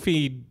weird,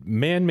 goofy,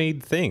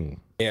 man-made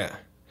thing. Yeah.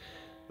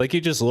 Like,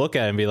 you just look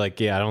at it and be like,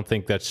 yeah, I don't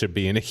think that should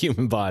be in a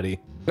human body.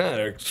 No,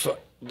 they're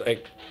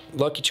like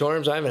Lucky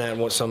Charms. I haven't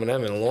had some of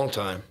them in a long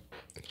time.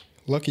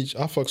 I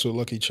fucks with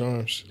Lucky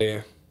Charms.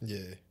 Yeah.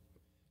 Yeah.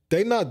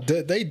 They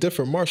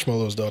different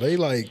marshmallows though. They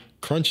like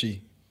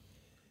crunchy.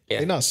 Yeah.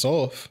 They not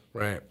soft.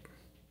 Right.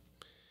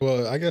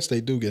 Well, I guess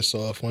they do get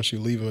soft once you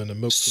leave them in the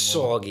milk.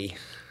 Soggy.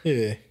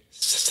 Yeah.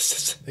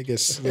 They get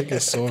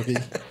soggy.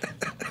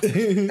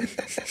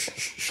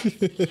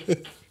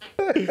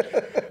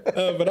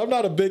 But I'm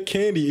not a big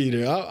candy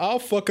eater. I'll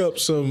fuck up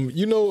some.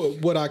 You know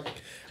what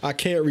I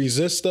can't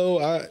resist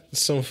though.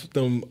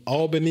 Them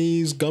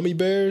Albanese gummy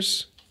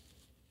bears.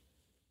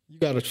 You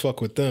gotta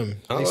fuck with them.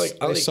 I like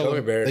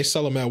gummy bears. They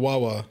sell them at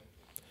Wawa.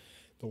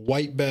 The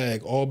white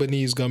bag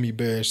Albanese gummy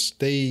bears.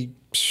 They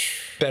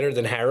better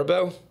than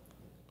Haribo.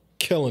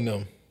 Killing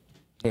them.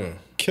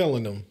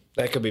 Killing them.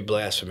 That could be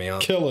blasphemy.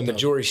 Killing them. The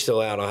jury's still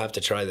out. I'll have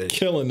to try this.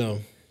 Killing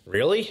them.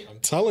 Really? I'm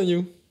telling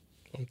you.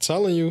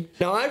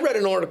 Now, I read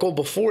an article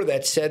before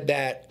that said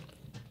that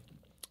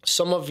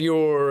some of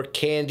your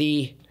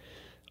candy,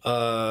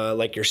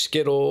 like your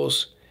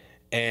Skittles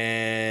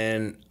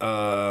and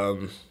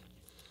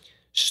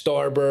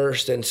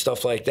Starburst and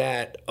stuff like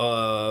that,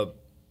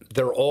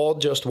 they're all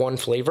just one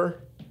flavor.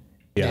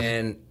 Yeah.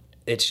 And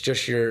it's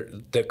just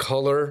the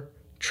color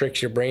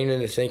tricks your brain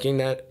into thinking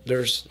that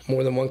there's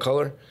more than one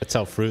color. That's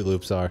how Fruit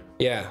Loops are.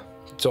 Yeah,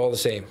 it's all the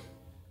same.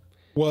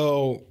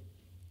 Well,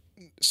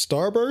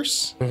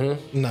 Starburst?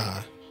 Mm-hmm.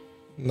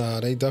 Nah,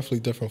 they definitely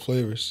different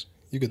flavors.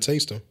 You could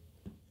taste them.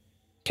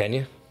 Can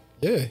you?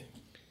 Yeah,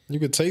 you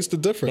could taste the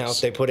difference. Now,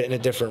 if they put it in a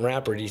different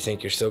wrapper, do you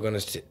think you're still going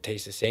to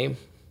taste the same?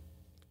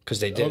 Because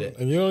they did it.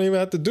 And you don't even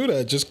have to do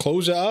that. Just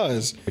close your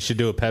eyys. We should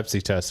do a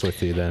Pepsi test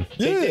with you then.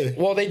 Yeah.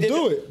 They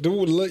did.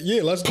 Do it.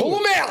 Let's pull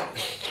do them out.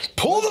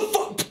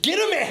 Get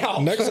them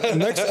out. Next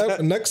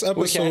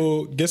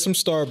episode, get some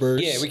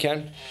Starburst. Yeah, we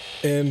can.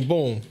 And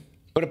boom.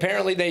 But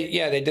apparently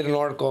they did an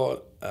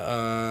article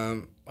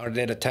or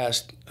did a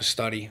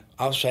study.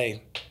 I'll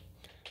say,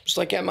 just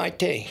like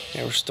MIT,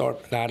 they were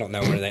I don't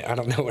know where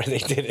they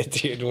did it,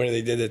 dude, where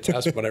they did the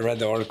test. But I read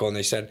the article and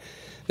they said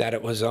that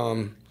it was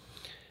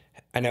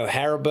I know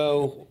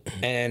Haribo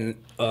and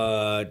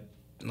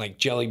like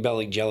Jelly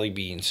Belly jelly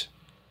beans.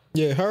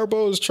 Yeah,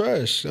 Haribo is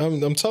trash.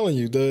 I'm telling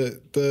you,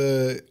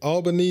 the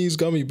Albanese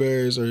gummy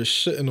bears are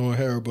shitting on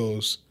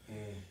Haribos.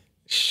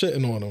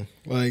 Shitting on them.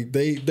 Like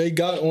they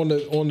got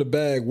on the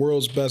bag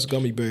world's best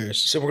gummy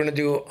bears. So we're gonna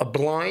do a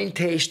blind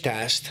taste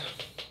test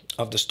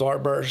of the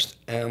Starburst,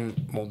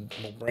 and we'll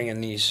bring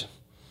in these.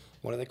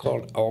 What are they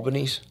called?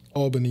 Albanese.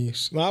 Now,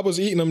 I was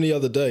eating them the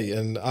other day,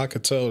 and I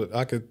could tell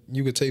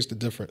you could taste the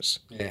difference.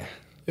 Yeah.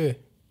 Yeah.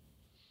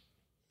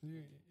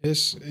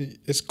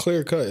 It's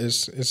clear cut.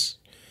 It's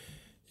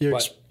your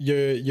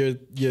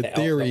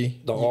theory.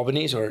 The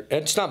Albanese, or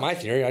it's not my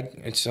theory.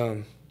 It's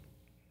they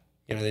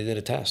did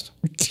a test.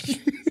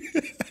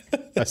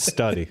 A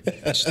study.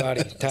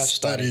 Test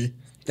study.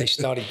 They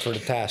studied for the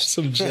test.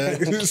 Some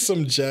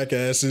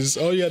jackasses.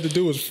 All you had to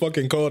do was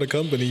fucking call the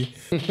company.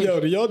 Yo,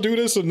 do y'all do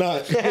this or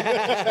not?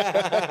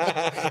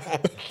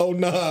 Oh,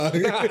 nah.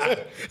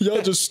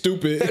 Y'all just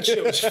stupid. That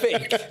shit was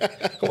fake.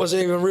 It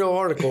wasn't even a real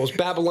article. It was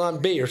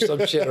Babylon Bee or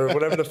some shit or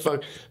whatever the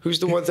fuck. Who's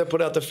the ones that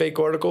put out the fake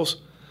articles?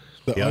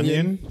 The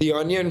Onion? The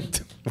Onion.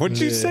 What'd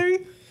you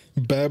say?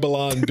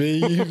 Babylon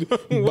Bee.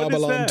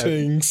 Babylon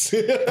Tings.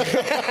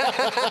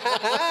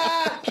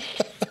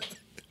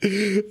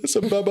 It's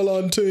a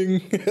Babylon ting.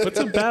 What's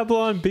a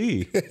Babylon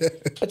Bee?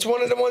 It's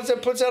one of the ones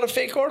that puts out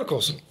fake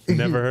articles.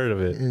 Never heard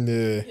of it.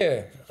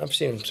 Yeah, I've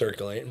seen them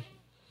circulating.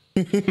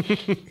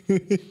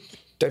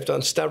 They've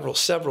done several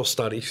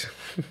studies.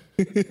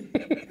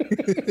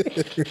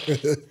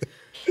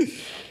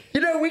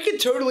 We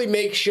could totally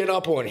make shit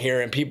up on here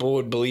and people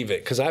would believe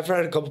it. Because I've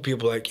heard a couple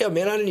people like, yeah,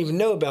 man, I didn't even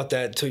know about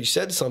that until you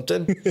said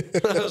something.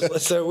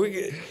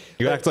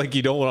 You act like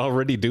you don't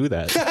already do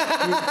that.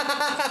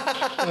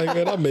 Like,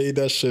 man, I made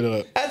that shit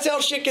up. That's how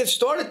shit gets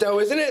started, though,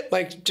 isn't it?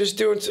 Like just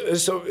doing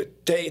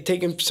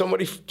taking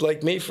somebody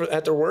like me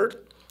at their word.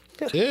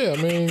 Yeah,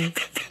 I mean,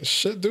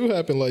 shit do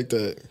happen like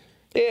that.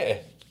 Yeah.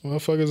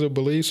 Motherfuckers will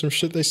believe some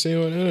shit they see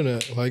on the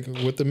internet, like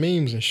with the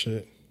memes and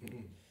shit.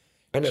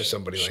 I know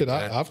somebody Shit,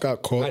 like that. I've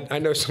got caught. I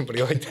know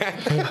somebody like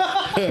that.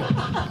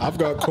 I've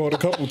got caught a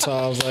couple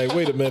times. Like,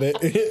 wait a minute.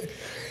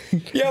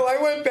 Yo, I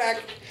went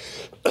back.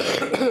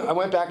 I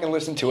went back and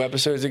listened 2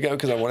 episodes ago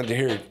because I wanted to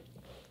hear.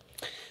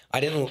 I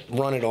didn't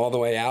run it all the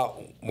way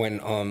out when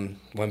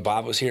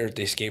Bob was here at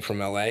the Escape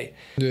from L.A.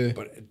 Yeah.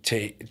 But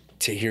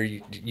to hear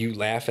you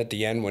laugh at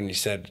the end when you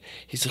said,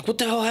 he's like, what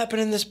the hell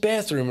happened in this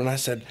bathroom? And I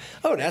said,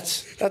 oh,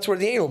 that's where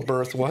the anal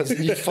birth was.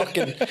 And you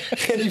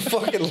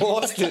fucking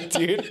lost it,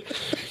 dude.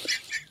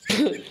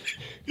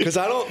 Because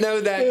I don't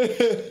know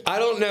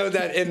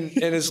that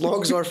in as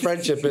long as our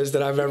friendship is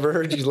that I've ever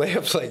heard you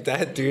laugh like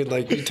that, dude.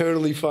 Like you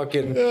totally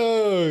fucking.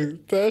 Oh,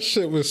 that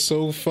shit was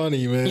so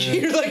funny, man.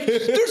 You're like,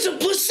 there's a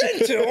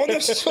placenta on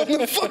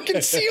the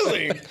fucking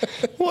ceiling.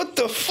 What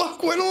the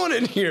fuck went on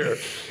in here?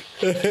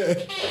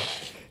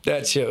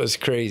 That shit was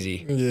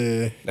crazy.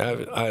 Yeah.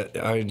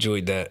 I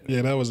enjoyed that.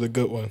 Yeah, that was a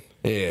good one.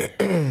 Yeah.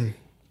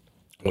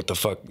 What the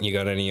fuck? You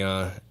got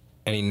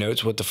any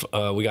notes? What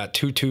the we got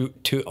two.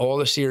 All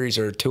the series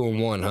are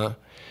 2-1, huh?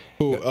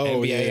 Ooh,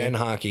 NBA yeah. and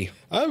hockey.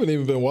 I haven't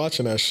even been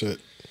watching that shit.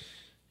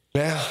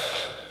 Yeah.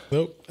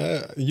 Nope.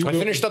 I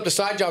finished up the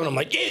side job and I'm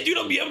like, yeah, dude,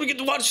 I'll be able to get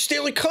to watch the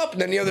Stanley Cup.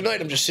 And then the other night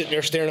I'm just sitting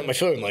there staring at my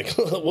phone like,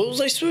 what was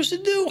I supposed to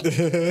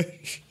do?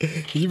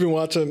 You've been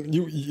watching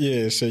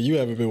so you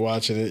haven't been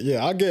watching it.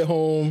 Yeah, I get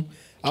home,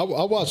 I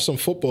watch some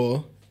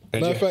football.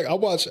 Matter of fact, I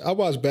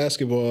watch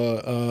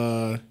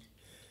basketball.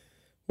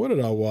 What did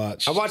I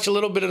watch? I watched a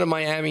little bit of the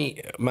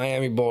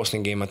Miami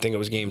Boston game. I think it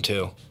was game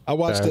 2. I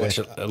watched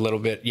a little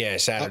bit. Yeah,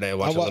 Saturday I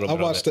watched a little bit.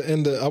 I watched of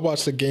it. I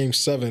watched the game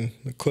 7,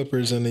 the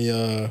Clippers and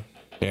the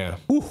Yeah.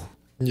 Whew,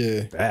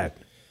 yeah. bad.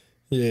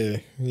 Yeah.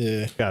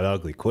 Got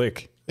ugly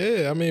quick.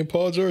 Yeah, I mean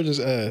Paul George's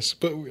ass.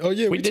 But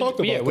we talked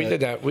about that. We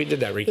did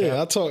that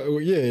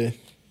recap.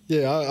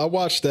 Yeah, I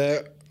watched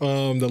that.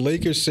 The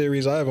Lakers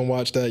series, I haven't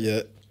watched that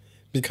yet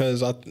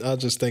because I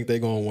just think they're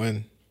gonna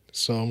win.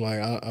 So I'm like,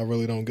 I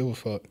really don't give a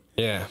fuck.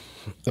 Yeah.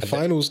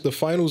 The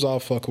finals I'll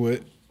fuck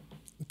with.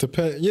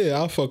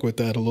 I'll fuck with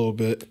that a little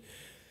bit.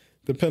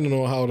 Depending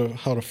on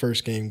how the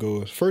first game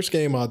goes. First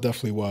game I'll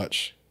definitely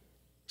watch.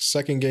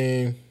 Second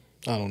game,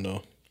 I don't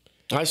know.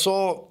 I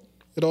saw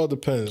It all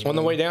depends. on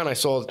the way down. I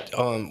saw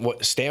what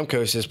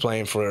Stamkos is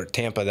playing for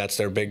Tampa. That's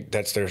their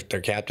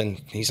captain.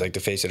 He's like the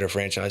face of their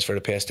franchise for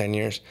the past 10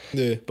 years.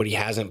 Yeah. But he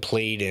hasn't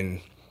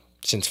played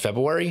since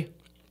February.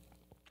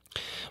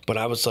 But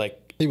I was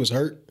like, He was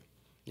hurt.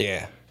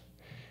 yeah.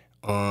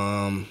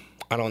 I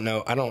don't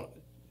know.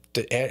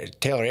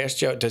 Taylor asked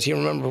Joe, does he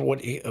remember what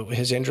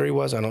his injury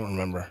was? I don't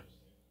remember.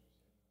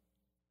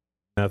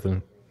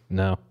 Nothing.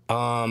 No.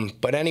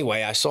 But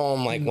anyway, I saw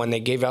him like when they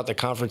gave out the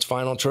conference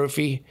final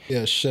trophy.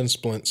 Yeah, shin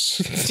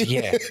splints.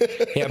 Yeah,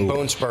 he had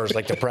bone spurs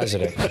like the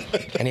president,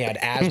 and he had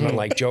asthma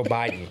like Joe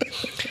Biden.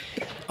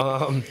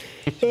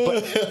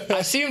 But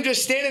I see him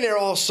just standing there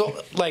all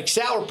like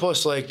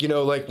sourpuss,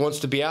 like wants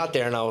to be out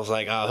there, and I was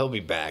like, oh, he'll be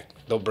back.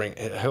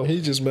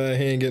 He just mad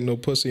he ain't getting no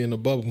pussy in the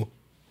bubble.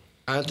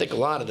 I don't think a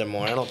lot of them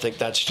are. I don't think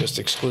that's just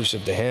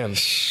exclusive to him.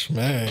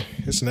 Man,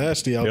 it's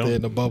nasty out there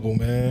in the bubble,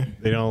 man.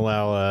 They don't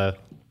allow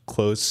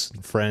close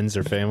friends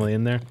or family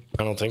in there?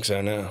 I don't think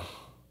so, no.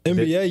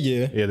 NBA,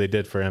 yeah. Yeah, they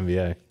did for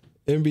NBA.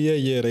 NBA,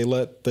 yeah, they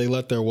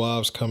let their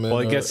wives come in. Well,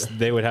 I guess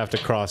they would have to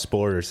cross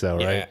borders, though,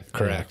 right? Yeah,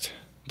 correct.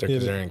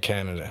 Because they're in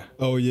Canada.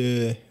 Oh,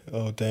 yeah.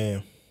 Oh,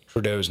 damn.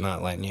 Trudeau's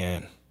not letting you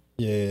in.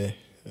 Yeah.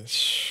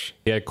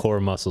 He had core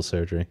muscle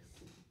surgery.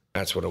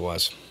 That's what it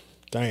was.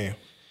 Damn.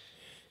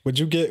 Would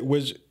you get?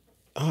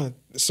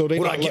 So they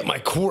would I get my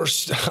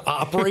course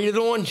operated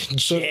on?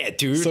 Yeah,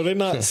 dude. So they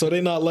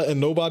not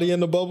letting nobody in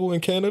the bubble in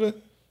Canada.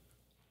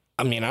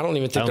 I mean, I don't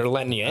even think they're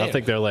letting you in. I don't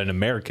think they're letting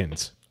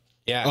Americans.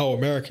 Yeah. Oh,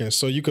 Americans.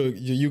 So you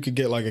could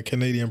get like a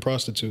Canadian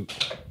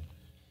prostitute.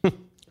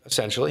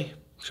 Essentially,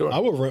 sure. I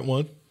would rent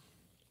one.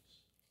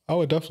 I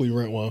would definitely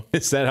rent one.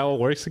 Is that how it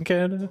works in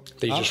Canada?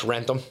 They just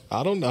rent them.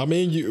 I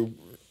mean,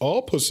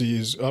 all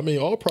pussies. I mean,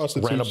 all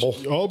prostitutes.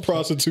 Rentable. All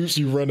prostitutes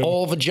you rent them.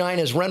 All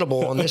vaginas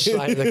rentable on this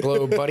side of the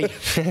globe, buddy.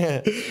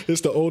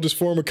 It's the oldest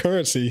form of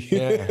currency.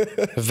 Yeah.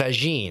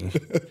 Vagine.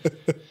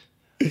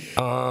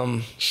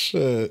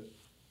 Shit.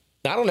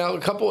 I don't know.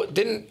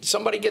 Didn't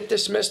somebody get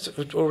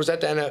dismissed, or was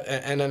that an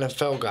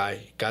NFL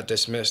guy got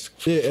dismissed?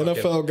 Yeah,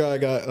 NFL guy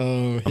got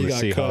he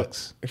got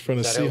Seahawks. cut from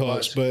the That who it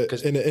Seahawks, was?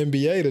 but in the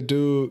NBA, the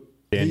dude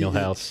Daniel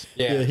House.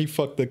 Yeah. he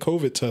fucked the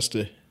COVID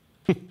tester.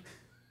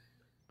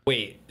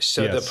 Wait,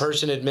 so Yes. the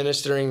person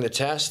administering the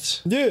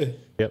tests? Yeah.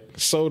 Yep.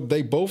 So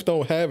they both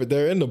don't have it.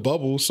 They're in the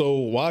bubble. So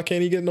why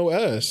can't he get no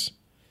ass?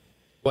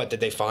 What,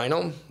 did they fine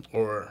him?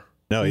 Or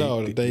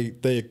No,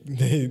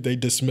 they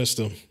dismissed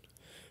him.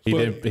 He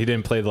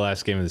didn't play the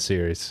last game of the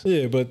series.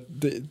 Yeah, but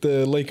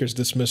the Lakers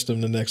dismissed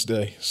him the next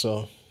day.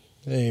 So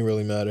it ain't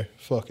really matter.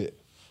 Fuck it.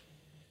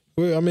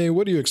 Well, I mean,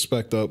 what do you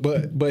expect though?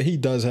 But he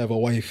does have a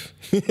wife.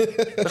 Okay,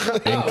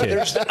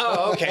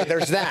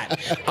 there's that.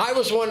 I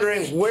was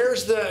wondering,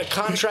 where's the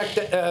contract?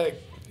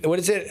 What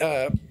is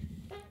it?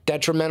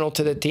 Detrimental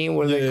to the team?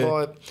 What do they call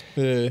it?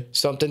 Yeah.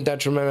 Something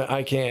detrimental.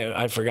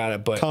 I forgot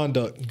it. But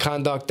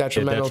Conduct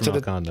detrimental to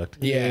the conduct.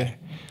 Yeah.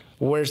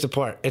 Where's the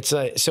part? It's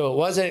so it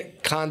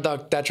wasn't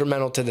conduct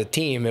detrimental to the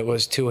team. It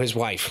was to his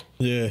wife.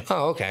 Yeah.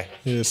 Oh, okay.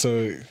 Yeah.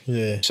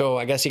 So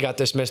I guess he got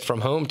dismissed from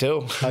home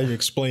too. How you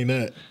explain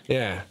that?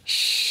 Yeah.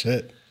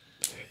 Shit.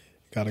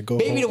 Gotta go.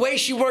 Baby, home. the way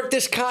she worked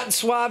this cotton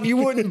swab, you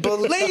wouldn't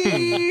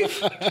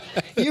believe.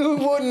 You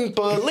wouldn't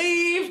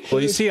believe.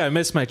 Well, you see, I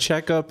missed my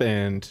checkup,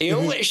 and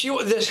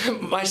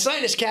My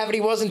sinus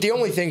cavity wasn't the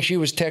only thing she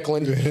was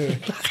tickling.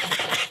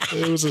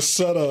 It was a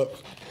setup.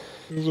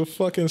 It was a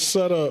fucking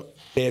setup.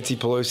 Nancy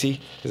Pelosi,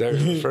 is that what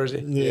it refers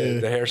to? Yeah.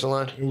 The hair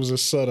salon. It was a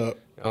setup.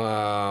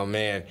 Oh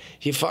man,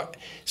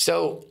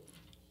 So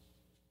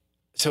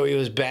he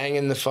was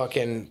banging the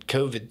fucking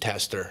COVID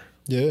tester.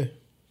 Yeah.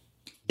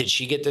 Did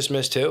she get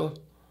dismissed too?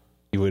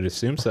 you would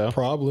assume so.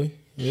 Probably.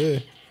 Yeah.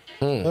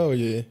 Oh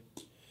yeah.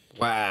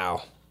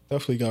 Wow.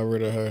 Definitely got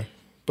rid of her.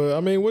 But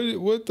I mean,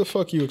 what the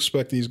fuck you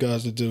expect these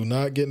guys to do?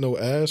 Not get no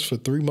ass for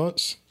 3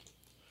 months?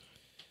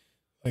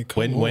 Like,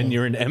 come When on.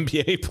 you're an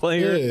NBA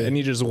player Yeah. and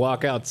you just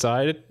walk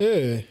outside,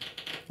 Yeah.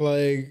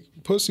 Like,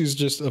 pussy's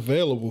just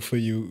available for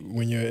you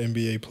when you're an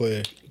NBA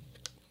player.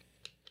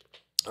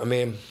 I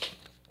mean,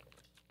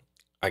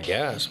 I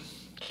guess.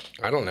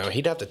 I don't know.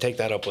 He'd have to take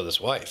that up with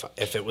his wife.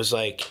 If it was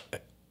like,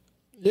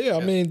 Yeah,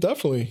 I mean,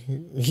 definitely.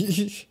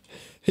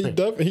 He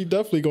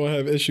definitely gonna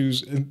have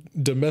issues,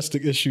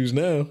 domestic issues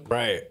now.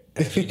 right.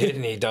 If he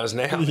didn't, he does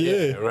now.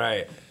 Yeah.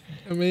 Right.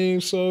 I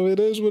mean, so it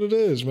is what it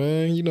is,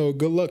 man. You know,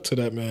 good luck to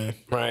that man.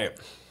 Right.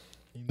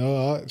 You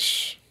know,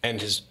 And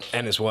his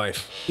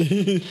wife.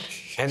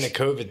 And the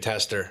COVID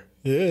tester.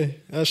 yeah,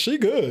 she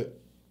good.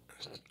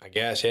 I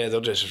guess, yeah,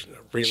 they'll just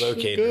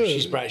relocate her.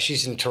 good.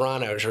 She's in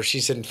Toronto, or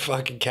she's in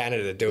fucking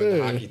Canada doing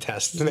the hockey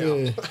tests now.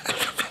 Yeah.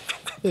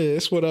 Yeah,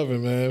 it's whatever,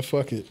 man.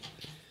 Fuck it.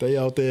 They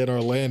out there in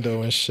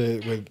Orlando and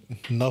shit with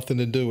nothing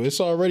to do. It's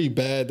already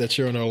bad that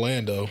you're in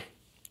Orlando.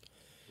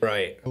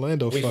 Right.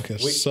 Orlando fucking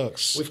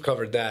sucks. We've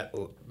covered that.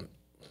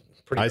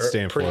 I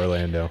stand for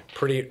Orlando.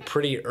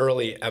 Pretty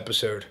early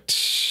episode.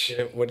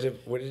 What did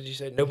you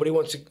say? Nobody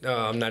wants to.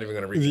 Oh, I'm not even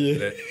going to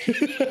repeat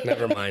it.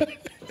 Never mind.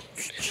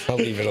 I'll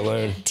leave it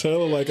alone.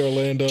 Taylor like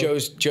Orlando.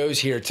 Joe's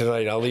here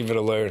tonight. I'll leave it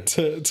alone.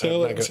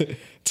 Taylor wants to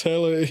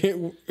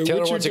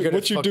go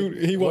to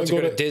He want to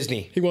go to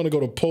Disney. He want to go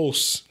to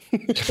Pulse.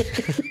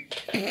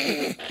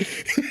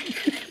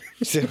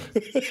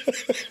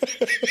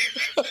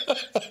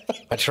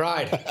 I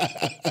tried.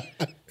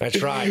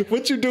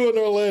 What you do in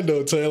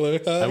Orlando, Taylor?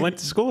 I went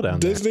to school down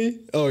Disney.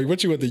 Oh,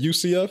 what you went to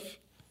UCF?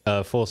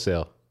 there. Full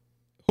Sail.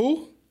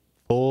 Who?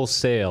 Full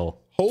Sail.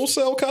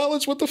 Wholesale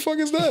College? What the fuck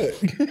is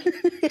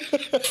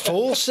that?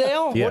 Full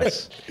Sail?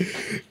 Yes.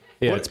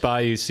 It's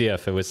by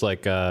UCF. It was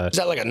like Is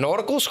that like a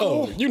nautical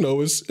school? Oh, you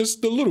know, it's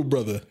the little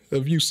brother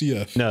of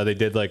UCF. no, they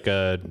did like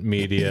a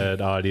media,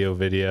 audio,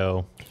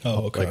 video,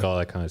 Oh, okay. like all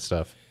that kind of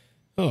stuff.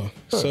 Oh,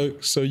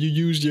 so you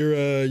used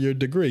your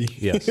degree.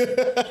 Yes.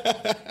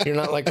 You're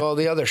not like all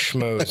the other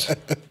schmoes.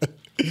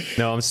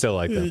 No, I'm still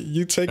like them.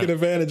 You taking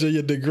advantage of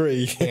your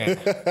degree. Yeah.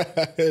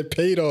 It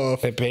paid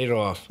off. They paid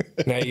off.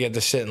 Now you get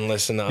to sit and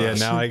listen to Yeah, us.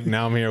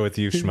 now I'm here with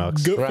you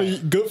schmucks.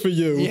 Good for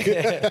you.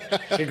 Yeah.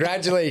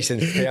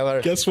 Congratulations,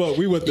 Taylor. Guess what?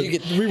 We went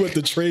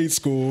to trade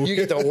school. You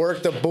get to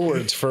work the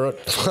boards for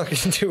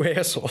fucking two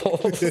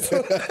assholes.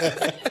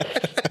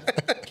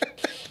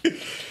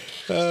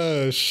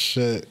 Oh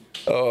shit.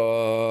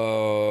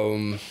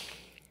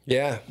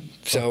 Yeah.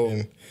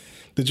 So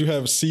Did you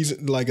have a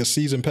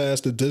season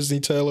pass to Disney,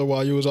 Taylor,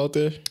 while you was out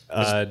there?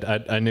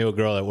 I knew a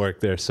girl that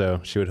worked there, so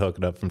she would hook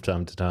it up from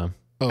time to time.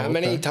 Oh, how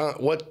many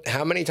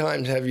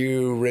times have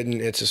you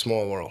ridden It's a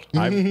Small World?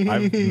 I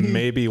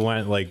maybe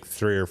went like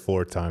 3 or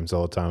 4 times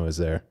all the time I was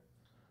there.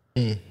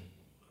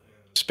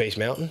 Space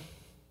Mountain?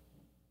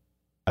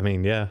 I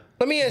mean, yeah.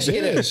 Let me ask you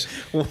this.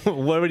 What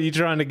were you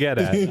trying to get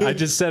at? I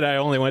just said I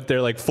only went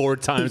there like 4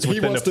 times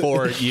within a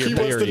 4-year He period.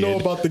 wants to know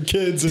about the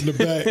kids in the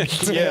back.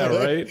 Yeah,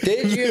 right?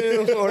 Did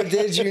you or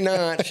did you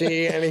not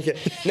see anything?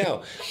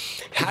 No.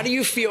 How do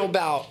you feel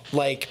about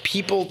like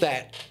people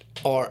that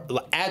are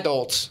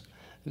adults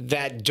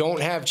that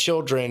don't have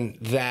children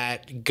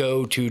that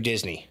go to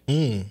Disney?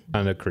 Kind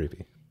of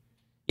creepy.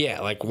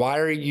 Yeah, like why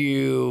are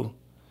you?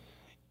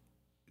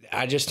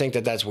 I just think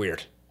that that's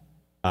weird.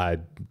 I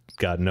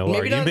got no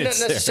Maybe not arguments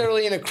there.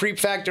 necessarily in a creep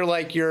factor,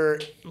 like you're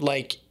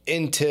like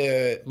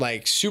into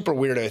like super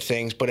weirdo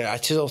things, but I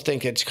still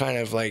think it's kind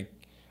of like,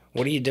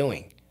 what are you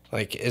doing?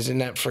 Like, isn't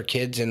that for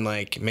kids and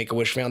like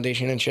Make-A-Wish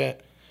Foundation and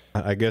shit?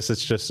 I guess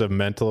it's just a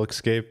mental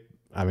escape.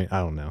 I mean, I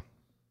don't know.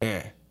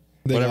 Yeah.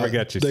 Whatever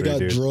gets you They through, got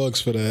dude.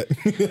 drugs for that.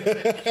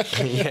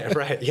 Yeah,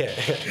 right. Yeah.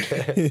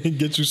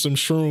 Get you some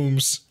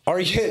shrooms. Are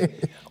you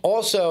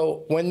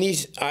also when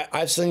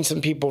I've seen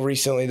some people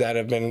recently that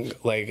have been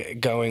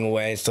like going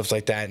away and stuff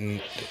like that, and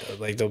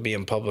like they'll be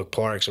in public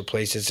parks or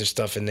places or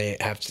stuff, and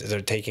they're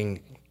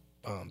taking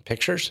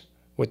pictures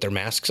with their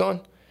masks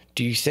on.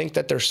 Do you think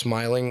that they're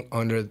smiling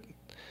under,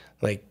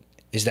 like,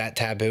 is that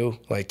taboo,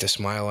 like to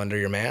smile under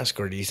your mask,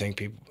 or do you think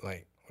people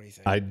like? What do you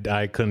think?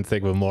 I couldn't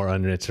think of a more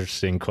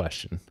uninteresting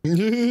question. Why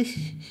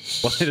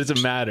does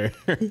it matter?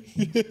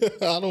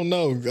 I don't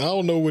know. I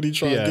don't know what he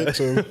trying to get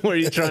to. What are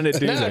you trying to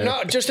do there?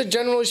 No, just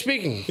generally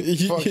speaking.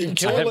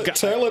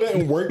 Taylor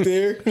didn't work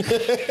there.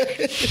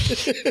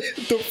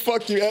 The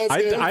fuck you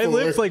asking I for?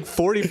 live like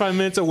 45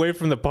 minutes away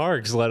from the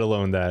parks, let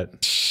alone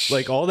that.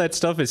 Like all that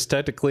stuff is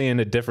technically in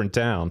a different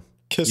town.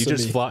 Kissing you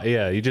just me. fly.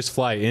 Yeah, you just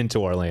fly into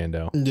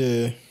Orlando.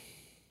 Yeah.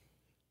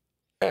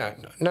 Yeah,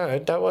 no,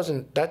 that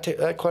wasn't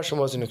that question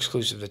wasn't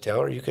exclusive to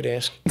Taylor. You could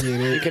ask.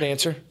 You could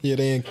answer. Yeah,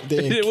 they ain't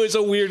It was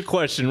a weird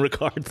question,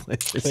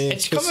 regardless.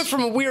 It's coming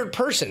from a weird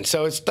person,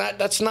 so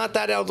that's not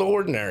that out of the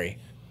ordinary.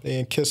 They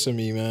ain't kissing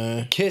me,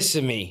 man.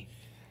 Kissing me,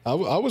 I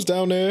was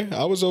down there.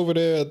 I was over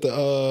there at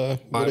the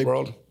Wide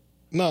World.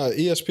 Nah,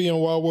 ESPN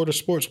Wild Water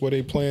Sports where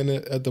they playing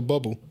it at the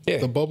Bubble. Yeah.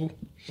 The Bubble.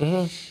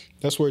 Mm-hmm.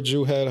 That's where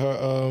Jew had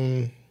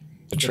her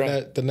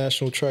the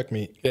national track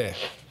meet. Yeah.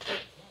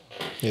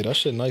 Yeah, that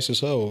shit nice as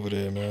hell over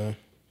there, man.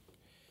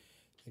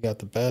 They got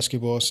the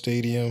basketball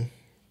stadium.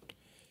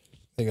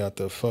 They got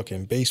the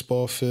fucking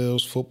baseball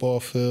fields,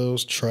 football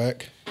fields,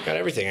 track. Got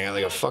everything. I got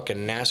like a fucking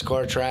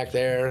NASCAR track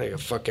there. Like a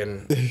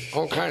fucking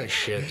all kind of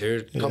shit,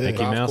 dude. Couple Mickey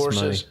golf Mouse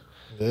courses.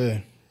 Yeah.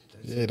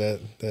 Yeah,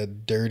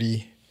 that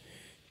dirty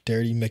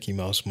Mickey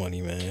Mouse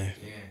money, man.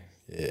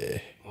 Yeah.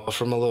 All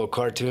from a little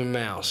cartoon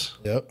mouse.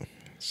 Yep.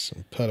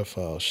 Some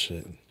pedophile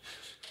shit.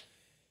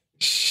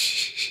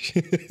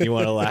 You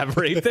want to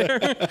elaborate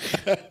there?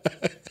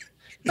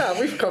 Nah,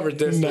 we've covered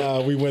this.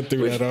 Nah, we went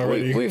through that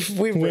already. We've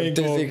been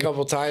Disney a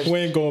couple times. We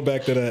ain't going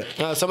back to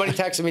that. Somebody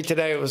texted me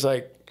today. It was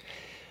like,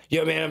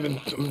 "Yo, man,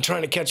 I'm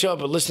trying to catch up,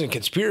 but listening to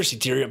Conspiracy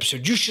Theory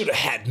episode, you should have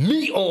had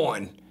me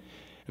on."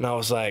 And I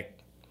was like,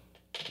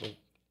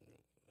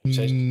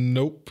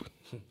 Nope.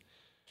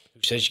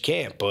 "Who says you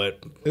can't?"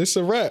 But It's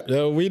a wrap,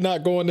 yo. We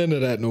not going into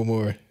that no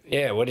more.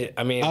 yeah,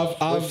 I mean,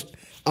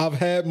 I've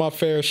had my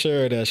fair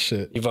share of that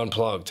shit. you've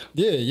unplugged.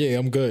 Yeah,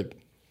 I'm good.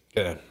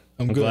 Good.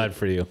 I'm good. Glad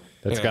for you.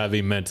 That's got to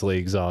be mentally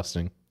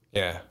exhausting.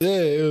 Yeah.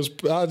 Yeah, it was.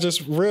 I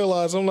just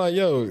realized I'm like,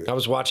 yo, I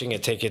was watching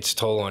it take its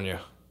toll on you.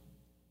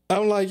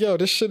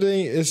 this shit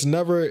ain't. It's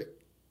never.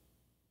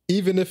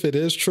 Even if it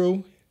is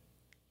true,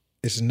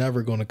 it's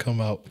never gonna come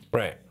out.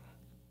 Right.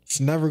 It's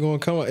never gonna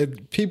come out.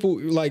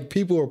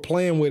 People are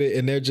playing with it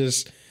and they're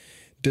just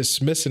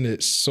dismissing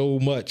it so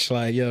much.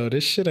 Like, yo,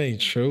 this shit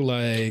ain't true.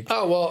 Like,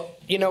 Oh, well,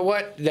 you know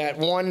what? That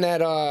one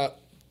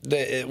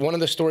one of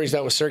the stories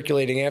that was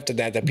circulating after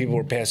that people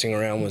were passing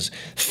around was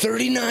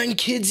 39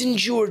 kids in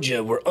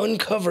Georgia were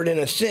uncovered in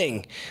a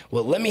thing.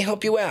 Well, let me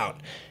help you out.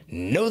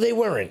 No, they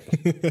weren't.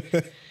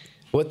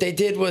 What they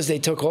did was they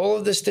took all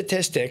of the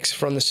statistics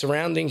from the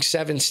surrounding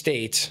 7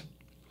 states,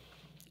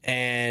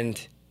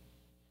 and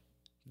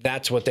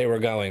that's what they were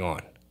going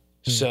on.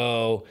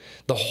 So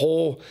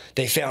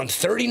they found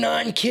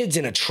 39 kids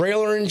in a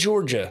trailer in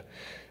Georgia.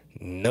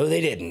 No,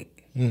 they didn't.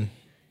 In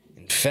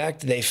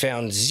fact, they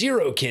found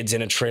 0 kids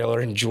in a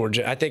trailer in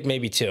Georgia. I think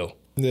maybe 2.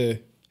 yeah,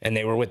 And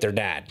they were with their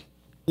dad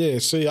yeah.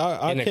 See,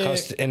 I in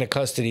can't. a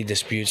custody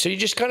dispute. So you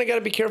just kind of got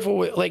to be careful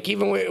with, like,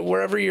 even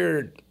wherever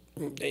you're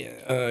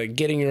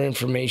getting your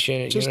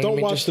information. Just you know what don't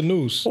I mean? watch the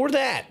news. Or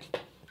that.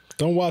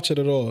 Don't watch it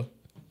at all.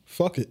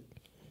 Fuck it.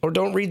 Or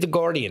don't read The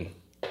Guardian.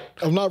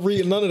 I'm not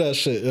reading none of that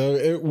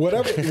shit.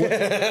 Whatever.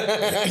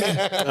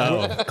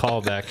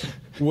 Callback.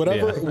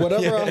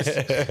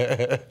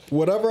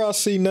 Whatever I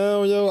see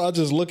now, yo, I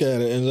just look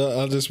at it and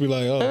I'll just be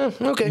like, oh,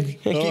 Okay.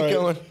 Keep right.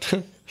 going.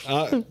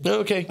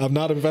 Okay. I've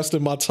not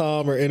invested my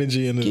time or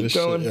energy into this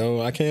going. shit,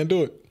 yo. I can't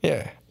do it.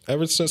 Yeah.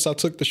 Ever since I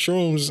took the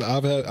shrooms,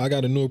 I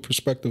got a new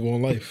perspective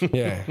on life.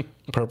 Yeah.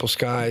 Purple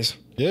skies.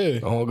 Yeah.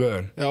 All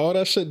good. All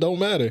that shit don't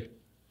matter.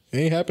 It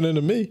ain't happening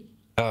to me.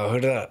 Who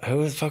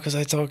the fuck was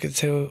I talking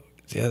to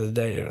the other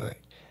day? They're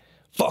like,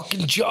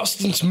 fucking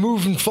Justin's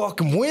moving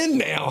fucking wind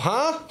now,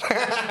 huh?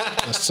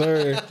 Yes,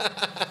 sir.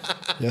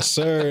 Yes,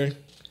 sir.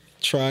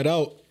 Try it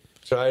out.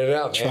 Try it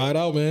out, man. Try it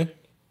out, man.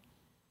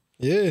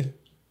 Yeah.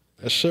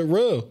 That shit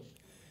real.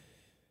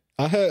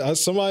 I had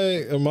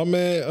somebody, my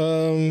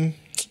man,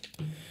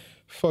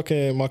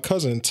 fucking my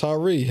cousin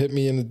Tyree hit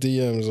me in the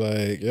DMs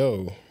like,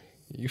 yo,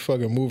 you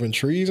fucking moving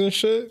trees and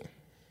shit?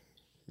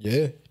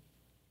 Yeah.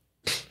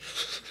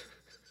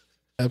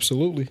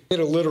 Absolutely. In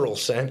a literal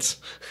sense.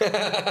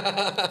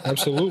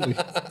 Absolutely.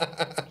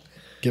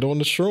 Get on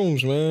the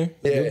shrooms, man.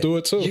 Yeah, You'll do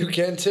it too. You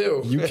can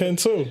too. You can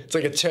too. It's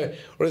like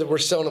we're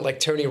selling it like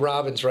Tony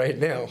Robbins right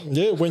now.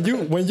 Yeah, when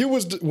you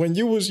was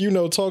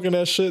talking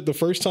that shit the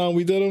first time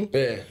we did them,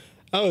 Yeah.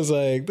 I was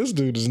like, this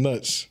dude is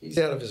nuts. He's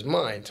out of his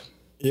mind.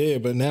 Yeah,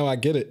 but now I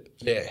get it.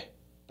 Yeah.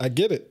 I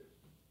get it.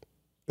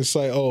 It's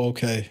like, oh,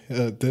 okay,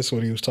 that's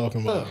what he was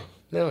talking about. Oh,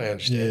 now I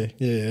understand.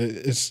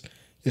 Yeah,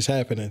 it's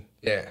happening.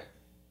 Yeah.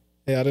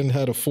 Yeah, I didn't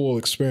have a full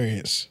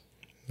experience.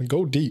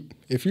 Go deep.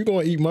 If you're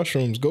gonna eat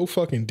mushrooms, go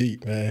fucking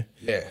deep, man.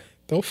 Yeah.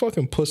 Don't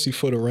fucking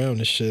pussyfoot around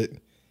and shit.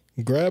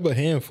 Grab a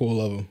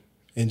handful of them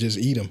and just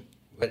eat them.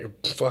 Let your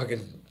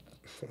fucking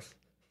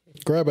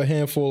Grab a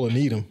handful and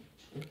eat them.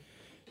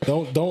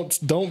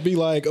 Don't be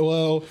like,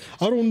 well,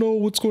 I don't know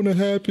what's going to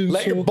happen.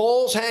 Let your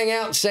balls hang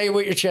out and say it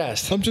with your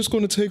chest. I'm just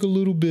going to take a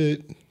little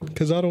bit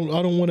because I don't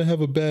want to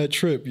have a bad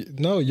trip.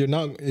 No, you're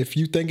not. If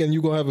you thinking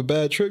you're going to have a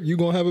bad trip, you're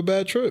going to have a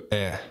bad trip.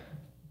 Yeah.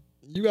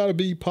 You got to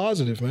be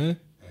positive, man.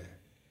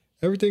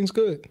 Everything's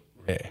good.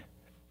 Yeah.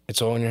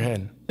 It's all in your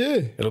head.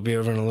 Yeah. It'll be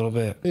over in a little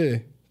bit. Yeah.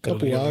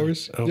 Couple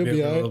hours. You'll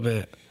be all right. It'll be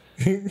over in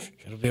a little bit.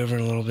 It'll be over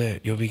in a little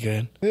bit. You'll be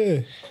good.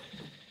 Yeah.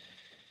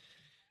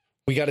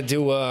 We got to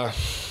do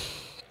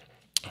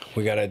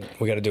we got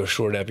to do a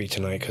short epi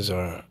tonight because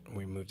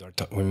we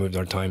moved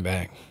our time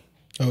back.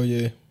 Oh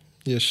yeah.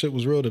 Yeah, shit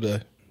was real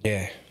today.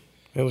 Yeah.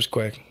 It was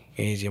quick,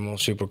 easy. I'm all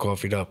super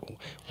coffeeed up.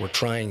 We're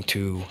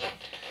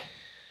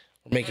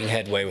making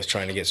headway with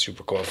trying to get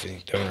Super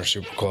Coffee, Donor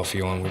Super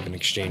Coffee on. We've been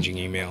exchanging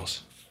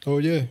emails, Oh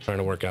yeah. trying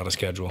to work out a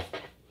schedule.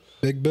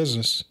 Big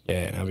business.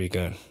 Yeah, that'd be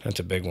good. That's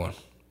a big one.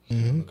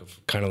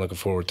 Kind of looking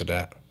forward to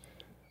that.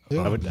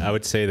 Yeah. I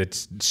would say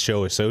that's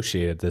show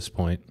associate at this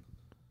point.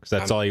 Because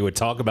that's all you would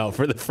talk about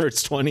for the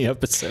first 20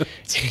 episodes.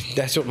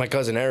 That's what my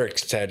cousin Eric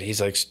said.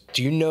 He's like,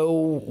 do you know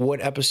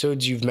what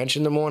episodes you've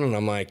mentioned them on? And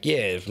I'm like,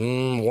 yeah,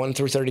 1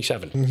 through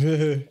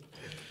 37.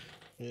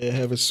 Yeah,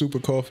 have a super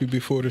coffee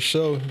before the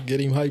show. Get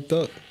him hyped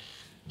up.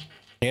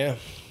 Yeah.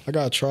 I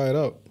gotta try it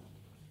out.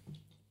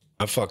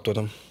 I fucked with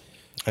him.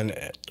 And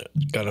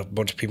got a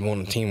bunch of people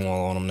on the team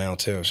all on him now,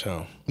 too.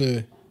 So,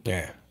 Yeah.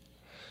 yeah.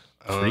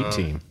 Free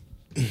team.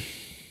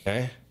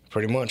 Okay.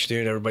 Pretty much,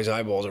 dude. Everybody's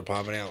eyeballs are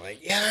popping out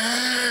like,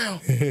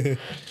 yo!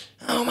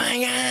 Oh, my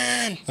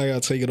God! I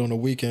gotta take it on the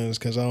weekends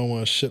because I don't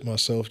want to shit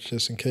myself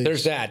just in case.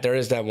 There's that. There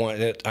is that one.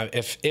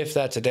 If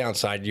that's a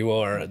downside, you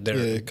are.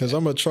 Yeah, because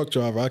I'm a truck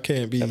driver. I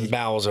can't be.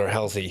 Bowels are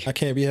healthy. I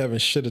can't be having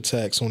shit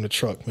attacks on the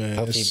truck, man.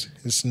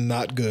 It's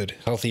not good.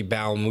 Healthy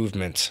bowel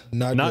movements.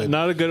 Not good.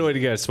 Not a good way to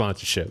get a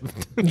sponsorship.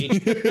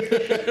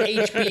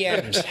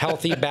 HBMs,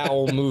 healthy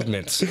bowel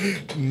movements.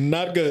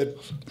 Not good.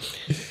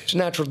 It's a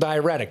natural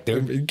diuretic,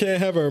 dude. You can't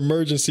have an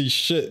emergency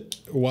shit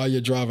while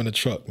you're driving a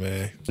truck,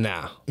 man.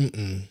 Nah.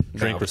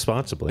 Drink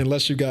responsibly.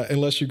 Unless you got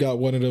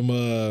one of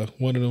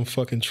them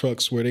fucking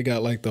trucks where they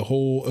got like the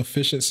whole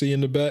efficiency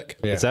in the back.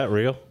 Yeah. Is that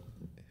real?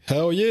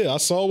 Hell yeah, I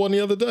saw one the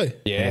other day.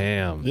 Yeah.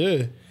 Damn.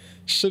 Yeah,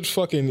 shit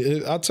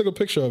fucking. I took a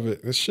picture of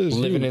it. This shit is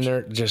Living huge. in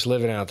there, just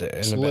living out there.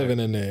 It's living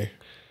in there.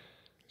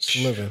 It's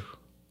living.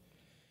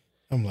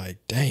 I'm like,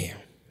 damn.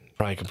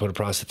 Probably could put a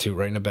prostitute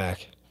right in the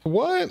back.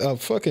 What a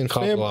fucking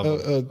Couple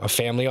of them. A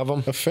family of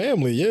them. a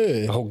family,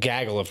 yeah. A whole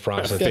gaggle of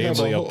prostitutes. They have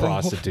family a of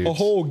prostitutes. A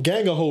whole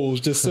gang of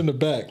hoes just in the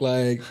back.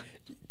 Like,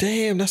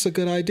 damn, that's a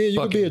good idea.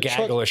 You could be Fucking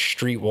gaggle of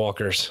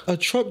streetwalkers. a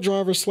truck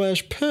driver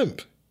 /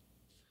 pimp.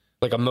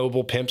 Like a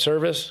mobile pimp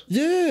service.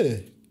 Yeah.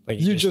 Like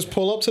you just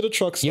pull up to the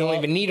truck stop. You don't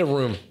even need a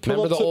room.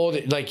 Remember up the to-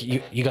 old, like,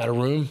 you got a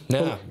room?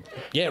 Nah.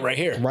 Yeah, right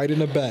here. right in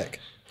the back.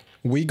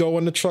 We go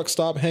in the truck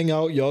stop, hang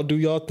out. Y'all do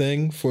y'all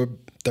thing for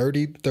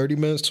 30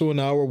 minutes to an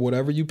hour,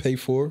 whatever you pay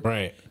for.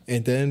 Right.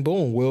 And then,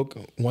 boom,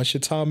 once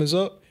your time is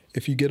up,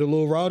 if you get a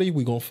little rowdy,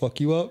 we going to fuck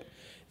you up,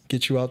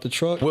 get you out the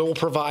truck. We'll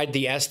provide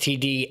the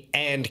STD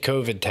and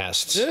COVID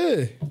tests.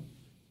 Yeah.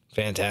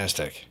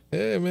 Fantastic.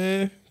 Yeah,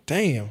 man.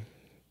 Damn.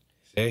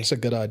 See? That's a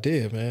good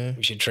idea, man.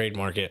 We should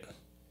trademark it.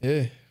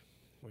 Yeah.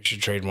 We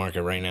should trademark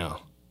it right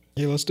now.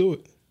 Yeah, let's do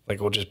it. Like,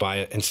 we'll just buy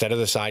it. Instead of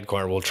the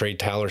sidecar, we'll trade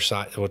Taylor's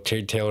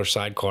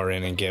sidecar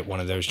in and get one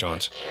of those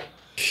Johns.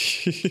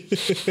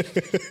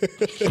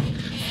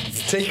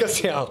 Take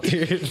us out,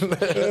 dude.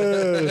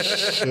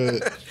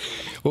 Shit.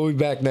 We'll be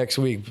back next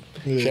week.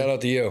 Shout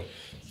out to you.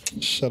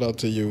 Shout out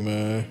to you,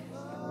 man.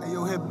 Hey,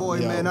 yo, hit boy,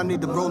 man, I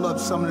need to roll up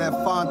some of that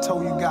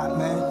Fonto you got,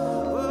 man.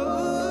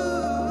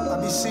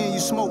 I be seeing you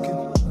smoking.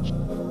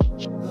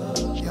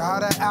 Yeah, how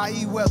that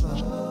IE weather?